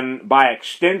and, by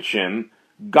extension,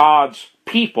 God's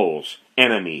people's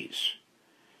enemies.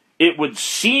 It would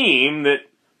seem that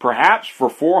perhaps for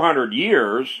 400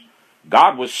 years,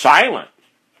 God was silent.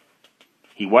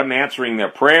 He wasn't answering their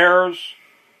prayers.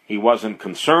 He wasn't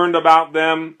concerned about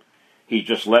them. He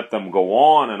just let them go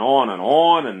on and on and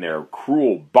on in their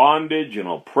cruel bondage and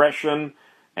oppression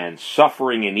and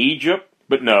suffering in Egypt.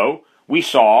 But no, we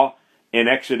saw in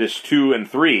Exodus 2 and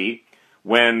 3,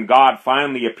 when God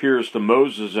finally appears to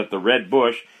Moses at the red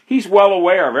bush, he's well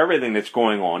aware of everything that's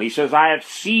going on. He says, I have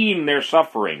seen their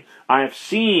suffering. I have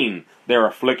seen their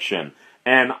affliction.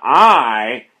 And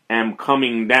I am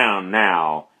coming down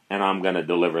now, and I'm going to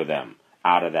deliver them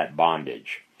out of that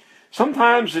bondage.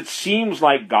 Sometimes it seems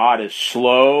like God is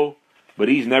slow, but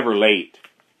he's never late.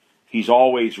 He's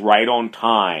always right on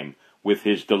time with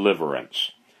his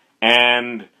deliverance.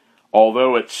 And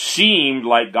although it seemed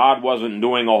like God wasn't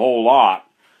doing a whole lot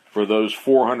for those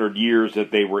 400 years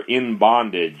that they were in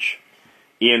bondage,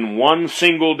 in one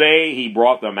single day he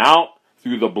brought them out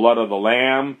through the blood of the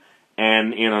Lamb,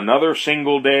 and in another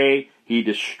single day he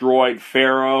destroyed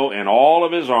Pharaoh and all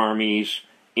of his armies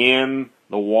in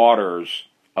the waters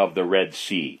of the Red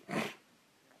Sea.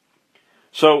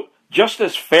 So, just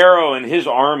as Pharaoh and his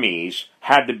armies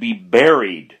had to be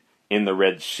buried in the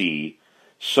Red Sea,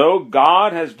 so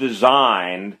God has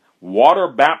designed water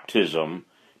baptism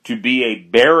to be a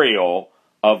burial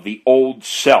of the old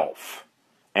self,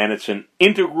 and it's an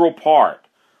integral part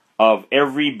of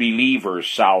every believer's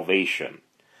salvation.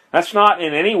 That's not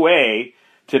in any way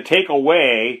to take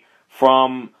away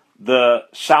from the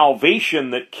salvation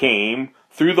that came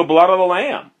through the blood of the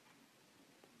Lamb.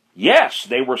 Yes,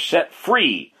 they were set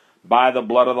free by the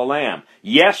blood of the Lamb.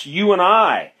 Yes, you and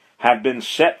I have been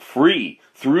set free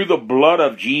through the blood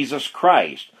of Jesus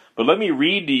Christ. But let me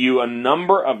read to you a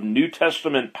number of New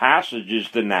Testament passages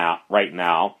right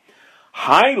now,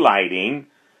 highlighting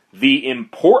the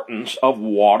importance of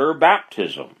water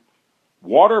baptism.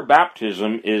 Water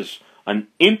baptism is an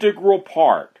integral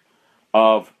part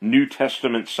of New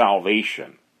Testament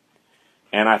salvation.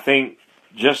 And I think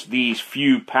just these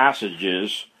few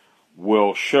passages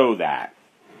will show that.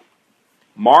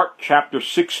 Mark chapter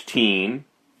 16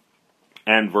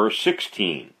 and verse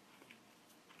 16.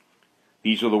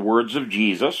 These are the words of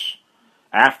Jesus.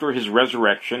 After his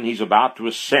resurrection, he's about to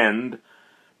ascend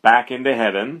back into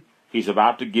heaven. He's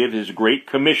about to give his great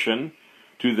commission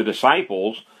to the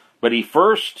disciples, but he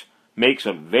first makes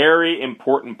a very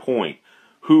important point.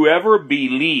 Whoever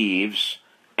believes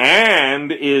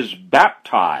and is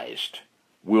baptized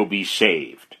will be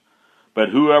saved, but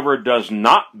whoever does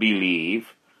not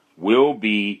believe will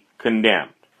be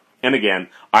condemned. And again,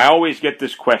 I always get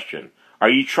this question. Are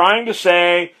you trying to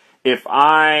say, if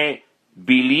I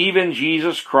believe in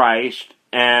Jesus Christ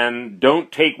and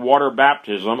don't take water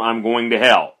baptism, I'm going to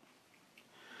hell?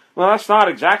 Well, that's not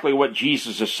exactly what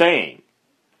Jesus is saying.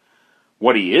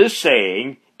 What he is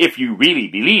saying, if you really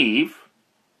believe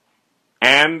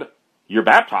and you're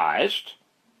baptized,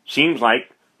 seems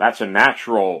like that's a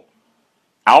natural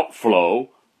outflow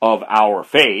of our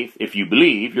faith. If you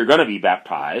believe, you're going to be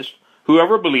baptized.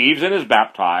 Whoever believes and is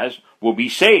baptized will be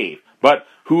saved. But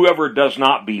whoever does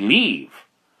not believe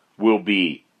will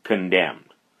be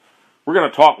condemned. We're going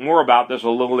to talk more about this a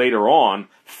little later on.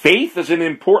 Faith is an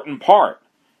important part,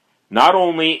 not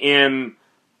only in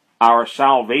our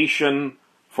salvation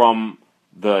from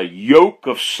the yoke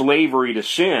of slavery to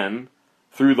sin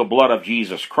through the blood of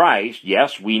Jesus Christ.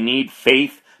 Yes, we need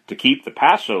faith to keep the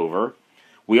Passover.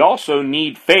 We also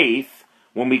need faith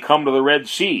when we come to the Red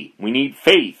Sea. We need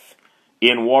faith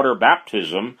in water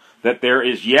baptism that there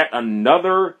is yet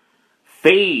another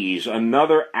phase,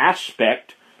 another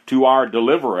aspect to our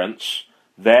deliverance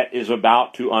that is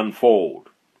about to unfold.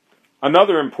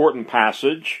 Another important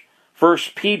passage, 1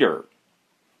 Peter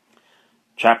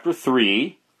chapter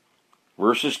 3,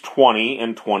 verses 20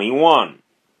 and 21.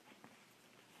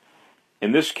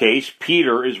 In this case,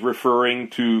 Peter is referring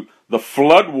to the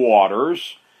flood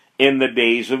waters in the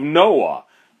days of Noah,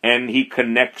 and he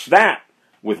connects that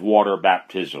with water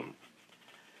baptism.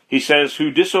 He says, who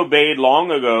disobeyed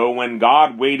long ago when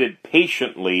God waited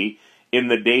patiently in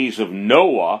the days of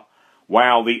Noah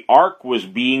while the ark was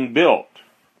being built.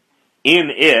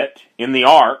 In it, in the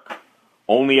ark,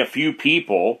 only a few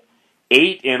people,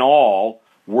 8 in all,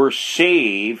 were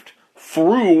saved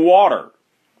through water.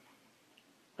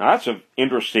 Now that's an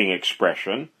interesting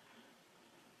expression.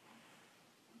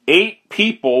 8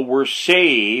 people were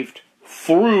saved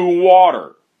through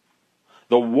water.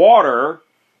 The water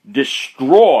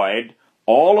destroyed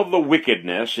all of the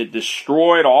wickedness. It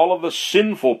destroyed all of the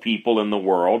sinful people in the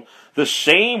world. The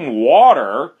same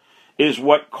water is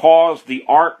what caused the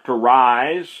ark to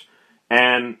rise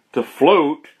and to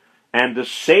float and to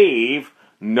save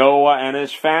Noah and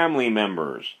his family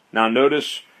members. Now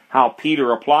notice how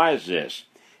Peter applies this.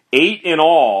 8 in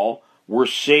all were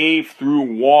saved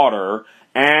through water,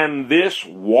 and this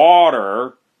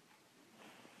water,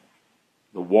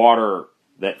 the water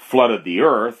that flooded the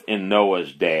earth in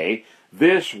Noah's day,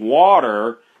 this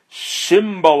water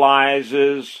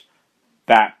symbolizes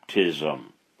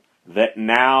baptism that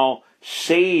now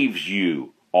saves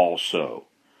you also.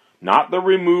 Not the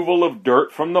removal of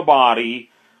dirt from the body,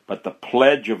 but the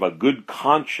pledge of a good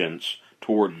conscience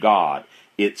toward God.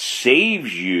 It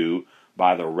saves you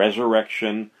by the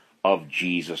resurrection of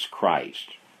Jesus Christ.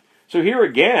 So here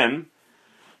again,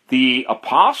 the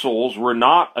apostles were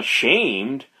not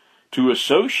ashamed to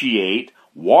associate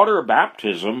water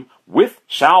baptism with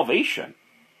salvation.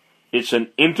 It's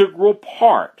an integral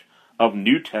part of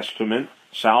New Testament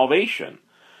salvation.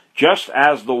 Just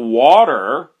as the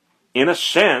water, in a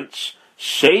sense,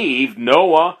 saved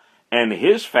Noah and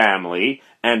his family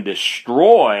and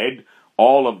destroyed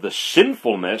all of the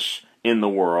sinfulness in the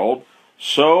world,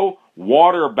 so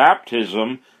water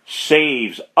baptism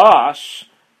saves us,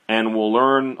 and we'll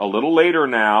learn a little later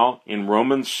now in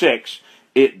Romans 6,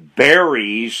 it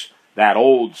buries that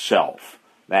old self,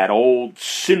 that old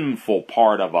sinful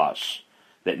part of us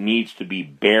that needs to be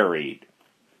buried.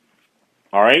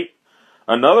 All right?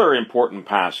 Another important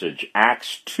passage,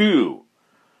 Acts 2,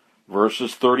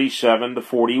 verses 37 to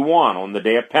 41, on the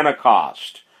day of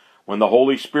Pentecost, when the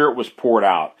Holy Spirit was poured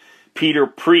out. Peter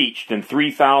preached and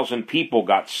 3,000 people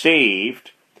got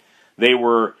saved. They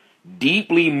were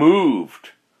deeply moved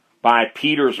by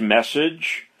Peter's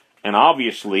message, and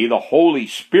obviously the Holy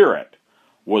Spirit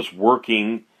was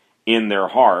working in their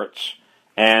hearts.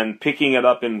 And picking it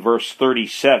up in verse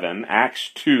 37, Acts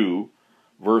 2,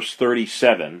 verse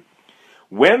 37,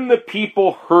 when the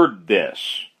people heard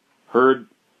this, heard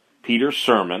Peter's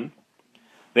sermon,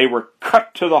 they were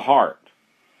cut to the heart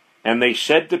And they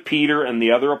said to Peter and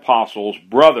the other apostles,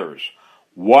 "Brothers,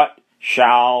 what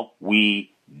shall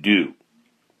we do?"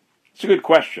 It's a good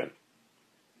question.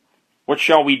 What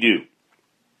shall we do?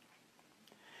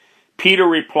 Peter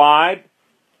replied,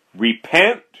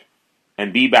 "Repent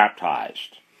and be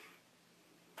baptized."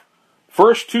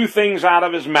 First two things out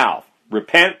of his mouth: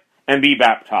 repent and be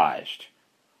baptized.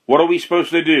 What are we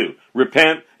supposed to do?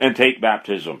 Repent and take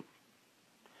baptism.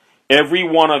 Every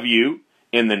one of you,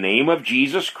 in the name of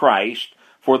Jesus Christ,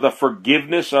 for the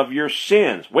forgiveness of your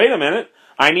sins. Wait a minute.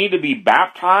 I need to be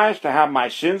baptized to have my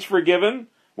sins forgiven?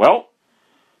 Well,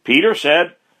 Peter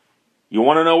said, you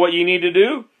want to know what you need to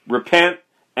do? Repent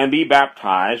and be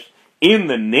baptized in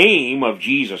the name of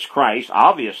Jesus Christ.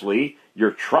 Obviously,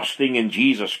 you're trusting in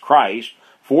Jesus Christ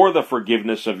for the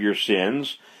forgiveness of your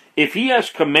sins. If he has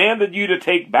commanded you to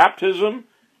take baptism,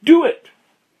 do it.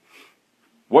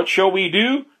 What shall we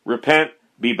do? Repent,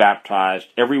 be baptized,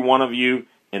 every one of you,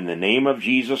 in the name of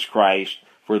Jesus Christ,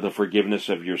 for the forgiveness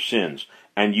of your sins,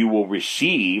 and you will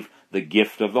receive the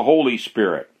gift of the Holy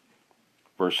Spirit.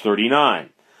 Verse 39,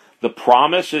 the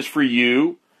promise is for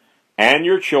you and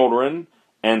your children,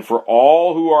 and for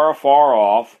all who are afar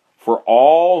off, for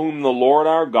all whom the Lord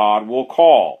our God will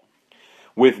call.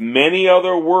 With many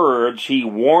other words he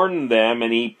warned them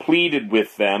and he pleaded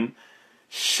with them,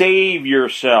 save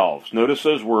yourselves. Notice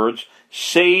those words,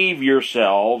 save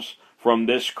yourselves from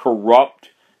this corrupt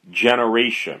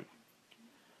generation.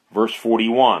 Verse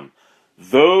 41,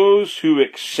 those who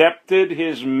accepted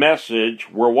his message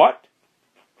were what?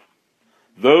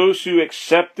 Those who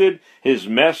accepted his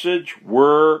message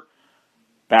were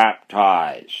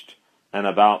baptized, and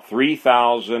about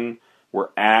 3,000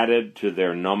 were added to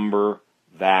their number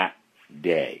that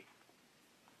day.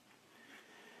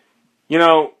 You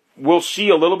know, we'll see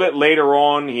a little bit later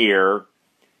on here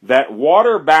that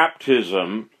water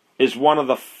baptism is one of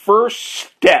the first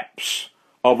steps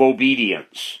of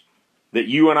obedience that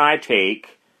you and I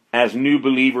take as new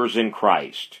believers in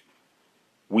Christ.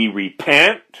 We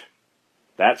repent.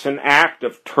 That's an act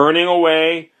of turning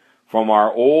away from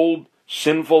our old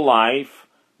sinful life.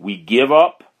 We give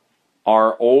up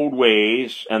our old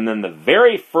ways, and then the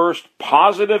very first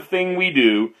positive thing we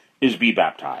do is be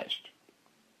baptized.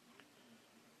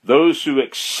 Those who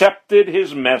accepted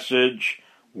his message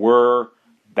were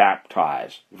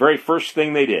baptized. The very first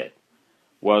thing they did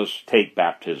was take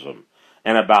baptism.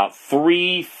 And about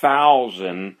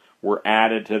 3,000 were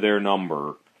added to their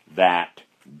number that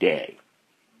day.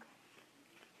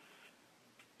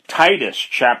 Titus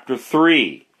chapter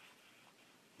 3,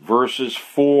 verses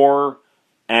 4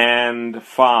 and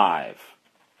 5.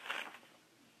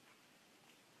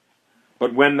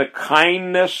 But when the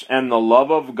kindness and the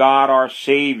love of God our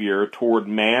Savior toward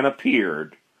man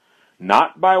appeared,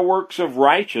 not by works of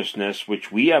righteousness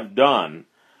which we have done,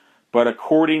 but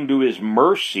according to his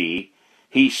mercy,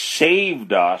 he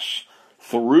saved us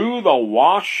through the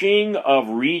washing of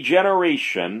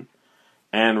regeneration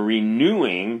and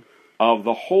renewing of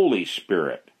the Holy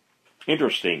Spirit.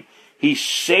 Interesting. He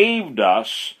saved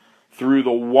us through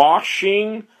the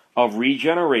washing of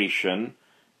regeneration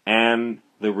and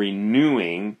the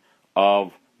renewing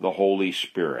of the Holy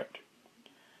Spirit.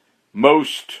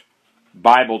 Most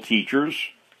Bible teachers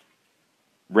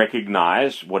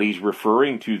recognize what he's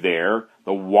referring to there,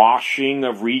 the washing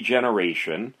of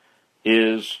regeneration,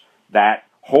 is that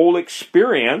whole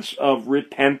experience of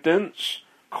repentance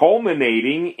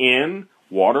culminating in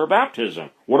water baptism.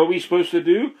 What are we supposed to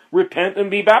do? Repent and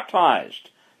be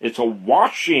baptized. It's a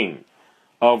washing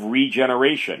of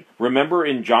regeneration. Remember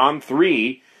in John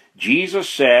 3, Jesus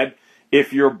said,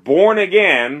 if you're born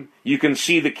again, you can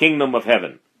see the kingdom of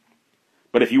heaven.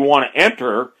 But if you want to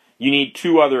enter, you need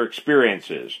two other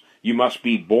experiences. You must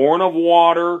be born of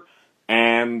water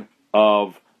and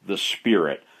of the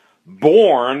Spirit.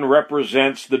 Born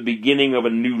represents the beginning of a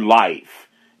new life.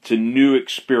 It's a new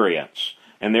experience.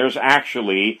 And there's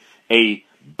actually a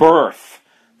birth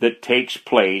that takes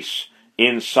place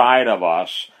inside of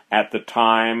us at the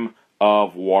time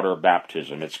of water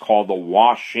baptism. It's called the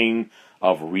washing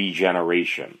of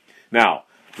regeneration. Now,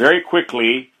 very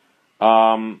quickly,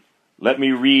 let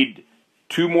me read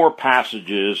two more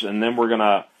passages, and then we're going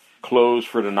to close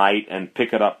for tonight and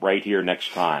pick it up right here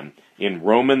next time. In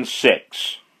Romans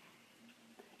 6.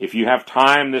 If you have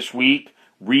time this week,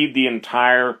 read the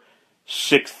entire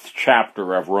 6th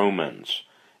chapter of Romans,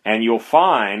 and you'll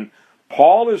find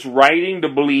Paul is writing to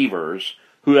believers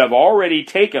who have already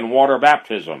taken water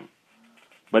baptism,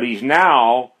 but he's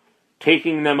now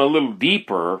taking them a little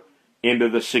deeper into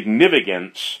the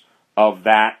significance of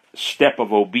that step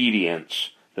of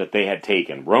obedience that they had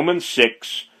taken. Romans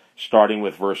 6, starting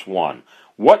with verse 1.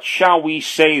 What shall we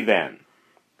say then?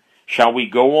 Shall we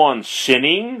go on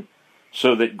sinning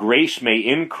so that grace may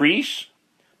increase?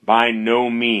 By no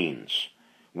means.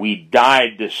 We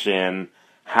died to sin.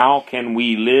 How can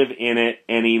we live in it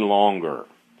any longer?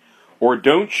 Or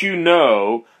don't you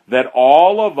know that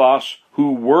all of us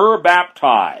who were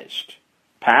baptized,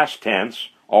 past tense,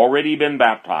 already been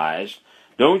baptized,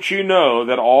 don't you know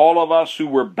that all of us who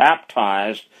were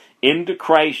baptized into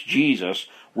Christ Jesus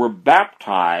were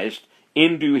baptized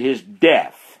into his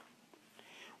death?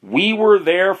 We were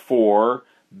therefore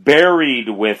buried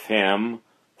with him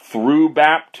through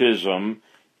baptism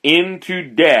into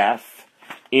death,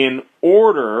 in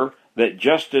order that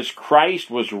just as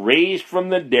Christ was raised from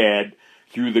the dead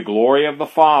through the glory of the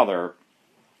Father,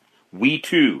 we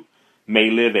too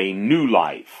may live a new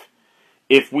life.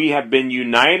 If we have been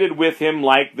united with him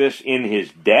like this in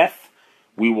his death,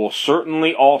 we will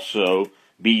certainly also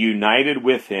be united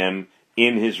with him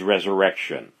in his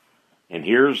resurrection. And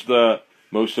here's the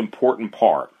most important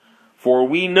part. For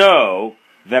we know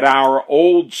that our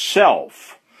old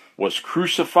self was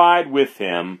crucified with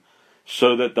him,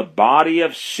 so that the body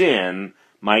of sin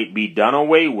might be done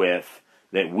away with,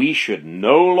 that we should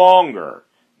no longer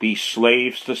be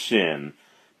slaves to sin,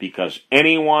 because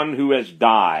anyone who has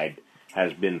died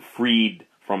has been freed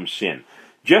from sin.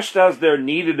 Just as there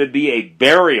needed to be a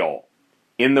burial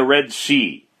in the Red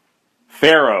Sea,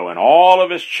 Pharaoh and all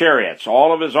of his chariots,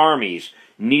 all of his armies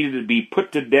needed to be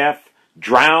put to death,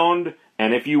 drowned,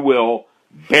 and if you will,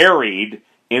 buried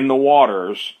in the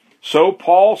waters. So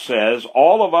Paul says,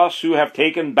 all of us who have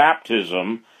taken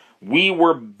baptism, we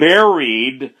were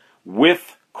buried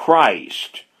with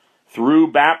Christ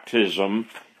through baptism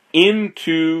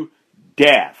into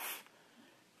death.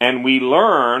 And we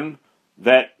learn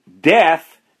that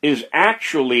death is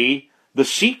actually the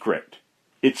secret.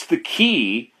 It's the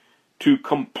key to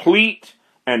complete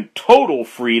and total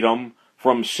freedom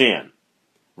from sin.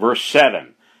 Verse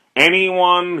 7,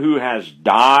 anyone who has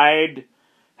died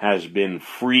has been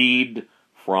freed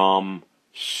from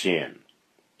sin.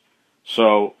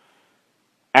 So,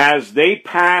 as they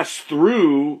pass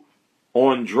through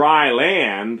on dry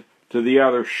land to the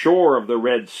other shore of the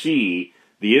Red Sea,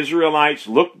 the Israelites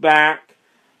looked back,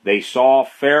 they saw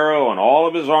Pharaoh and all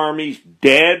of his armies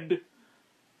dead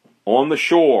on the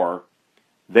shore.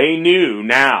 They knew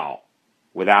now,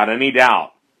 without any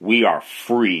doubt, we are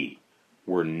free.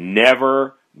 We're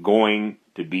never going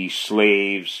to be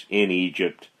slaves in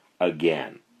Egypt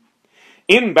again.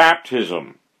 In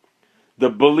baptism, the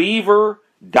believer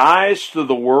dies to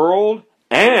the world,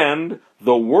 and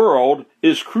the world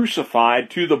is crucified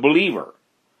to the believer.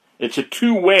 It's a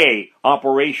two-way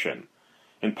operation.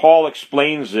 And Paul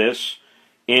explains this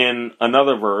in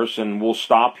another verse, and we'll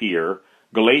stop here.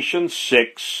 Galatians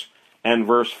 6 and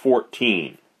verse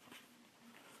 14.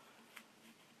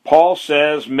 Paul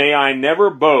says, may I never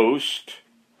boast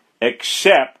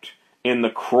except in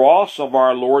the cross of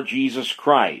our Lord Jesus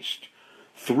Christ,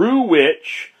 through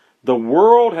which the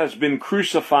world has been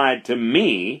crucified to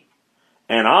me,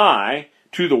 and I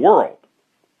to the world.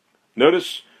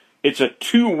 Notice it's a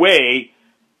two-way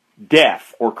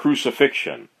death or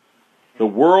crucifixion. The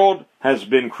world has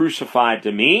been crucified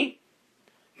to me,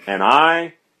 and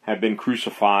I have been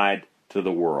crucified to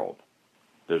the world.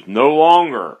 There's no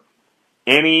longer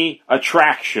any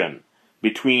attraction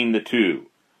between the two.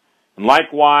 And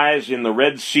likewise, in the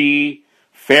Red Sea,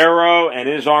 Pharaoh and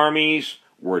his armies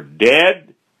were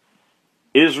dead.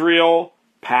 Israel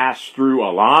passed through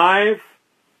alive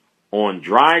on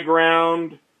dry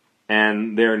ground,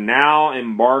 and they're now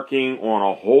embarking on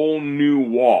a whole new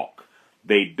walk.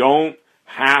 They don't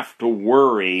have to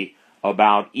worry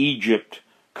about Egypt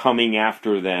coming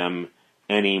after them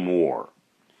anymore.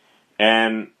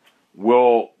 And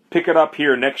we'll pick it up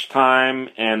here next time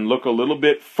and look a little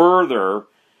bit further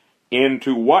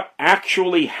into what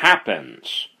actually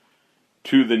happens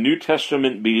to the New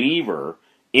Testament believer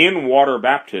in water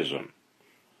baptism.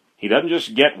 He doesn't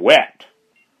just get wet.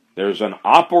 There's an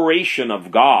operation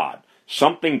of God.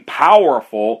 Something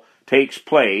powerful takes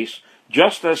place,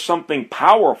 just as something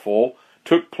powerful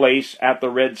took place at the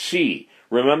Red Sea.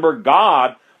 Remember,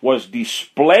 God was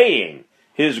displaying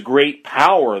his great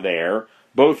power there,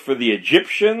 both for the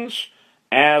Egyptians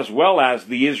as well as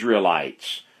the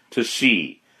Israelites to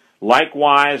see.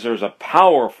 Likewise, there's a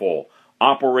powerful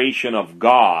operation of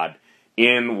God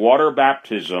in water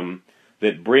baptism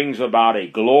that brings about a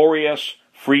glorious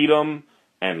freedom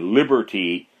and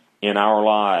liberty in our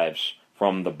lives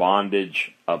from the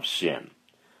bondage of sin.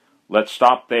 Let's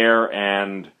stop there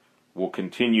and we'll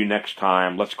continue next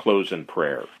time. Let's close in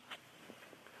prayer.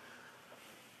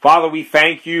 Father, we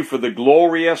thank you for the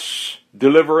glorious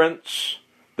deliverance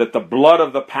that the blood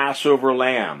of the Passover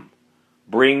lamb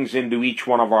brings into each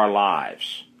one of our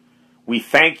lives. We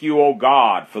thank you, O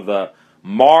God, for the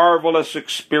marvelous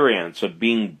experience of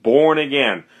being born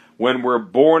again. When we're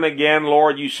born again,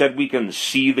 Lord, you said we can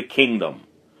see the kingdom.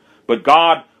 But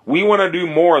God, we want to do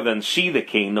more than see the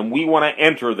kingdom. We want to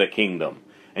enter the kingdom.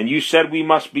 And you said we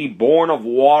must be born of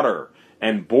water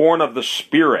and born of the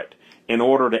Spirit in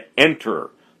order to enter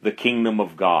the kingdom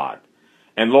of God.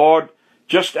 And Lord,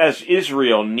 just as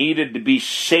Israel needed to be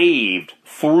saved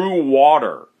through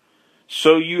water,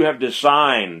 so you have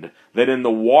designed that in the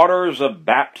waters of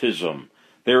baptism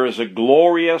there is a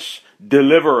glorious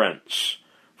deliverance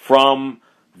from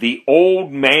the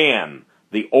old man,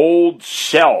 the old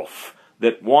self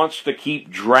that wants to keep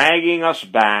dragging us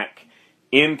back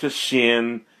into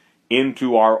sin,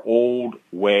 into our old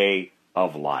way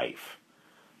of life.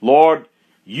 Lord,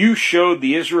 you showed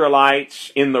the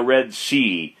Israelites in the Red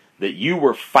Sea that you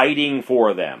were fighting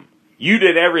for them. You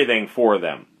did everything for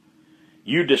them.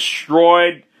 You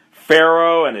destroyed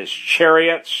Pharaoh and his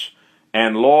chariots,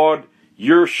 and Lord,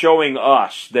 you're showing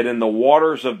us that in the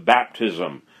waters of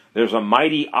baptism, there's a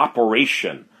mighty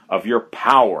operation of your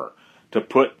power to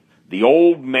put the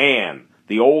old man,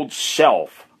 the old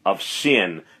self of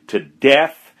sin to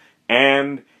death,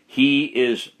 and he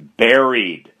is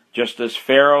buried. Just as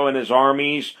Pharaoh and his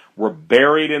armies were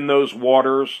buried in those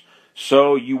waters,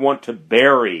 so you want to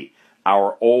bury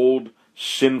our old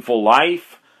sinful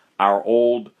life, our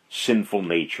old sinful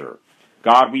nature.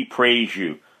 God, we praise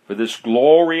you for this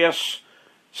glorious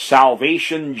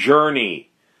salvation journey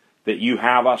that you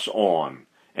have us on.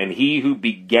 And he who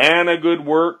began a good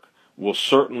work will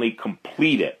certainly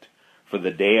complete it for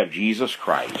the day of Jesus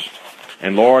Christ.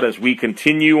 And Lord, as we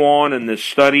continue on in this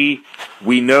study,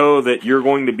 we know that you're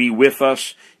going to be with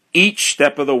us each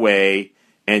step of the way,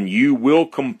 and you will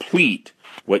complete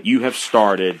what you have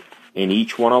started in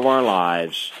each one of our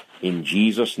lives. In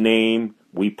Jesus' name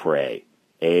we pray.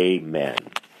 Amen.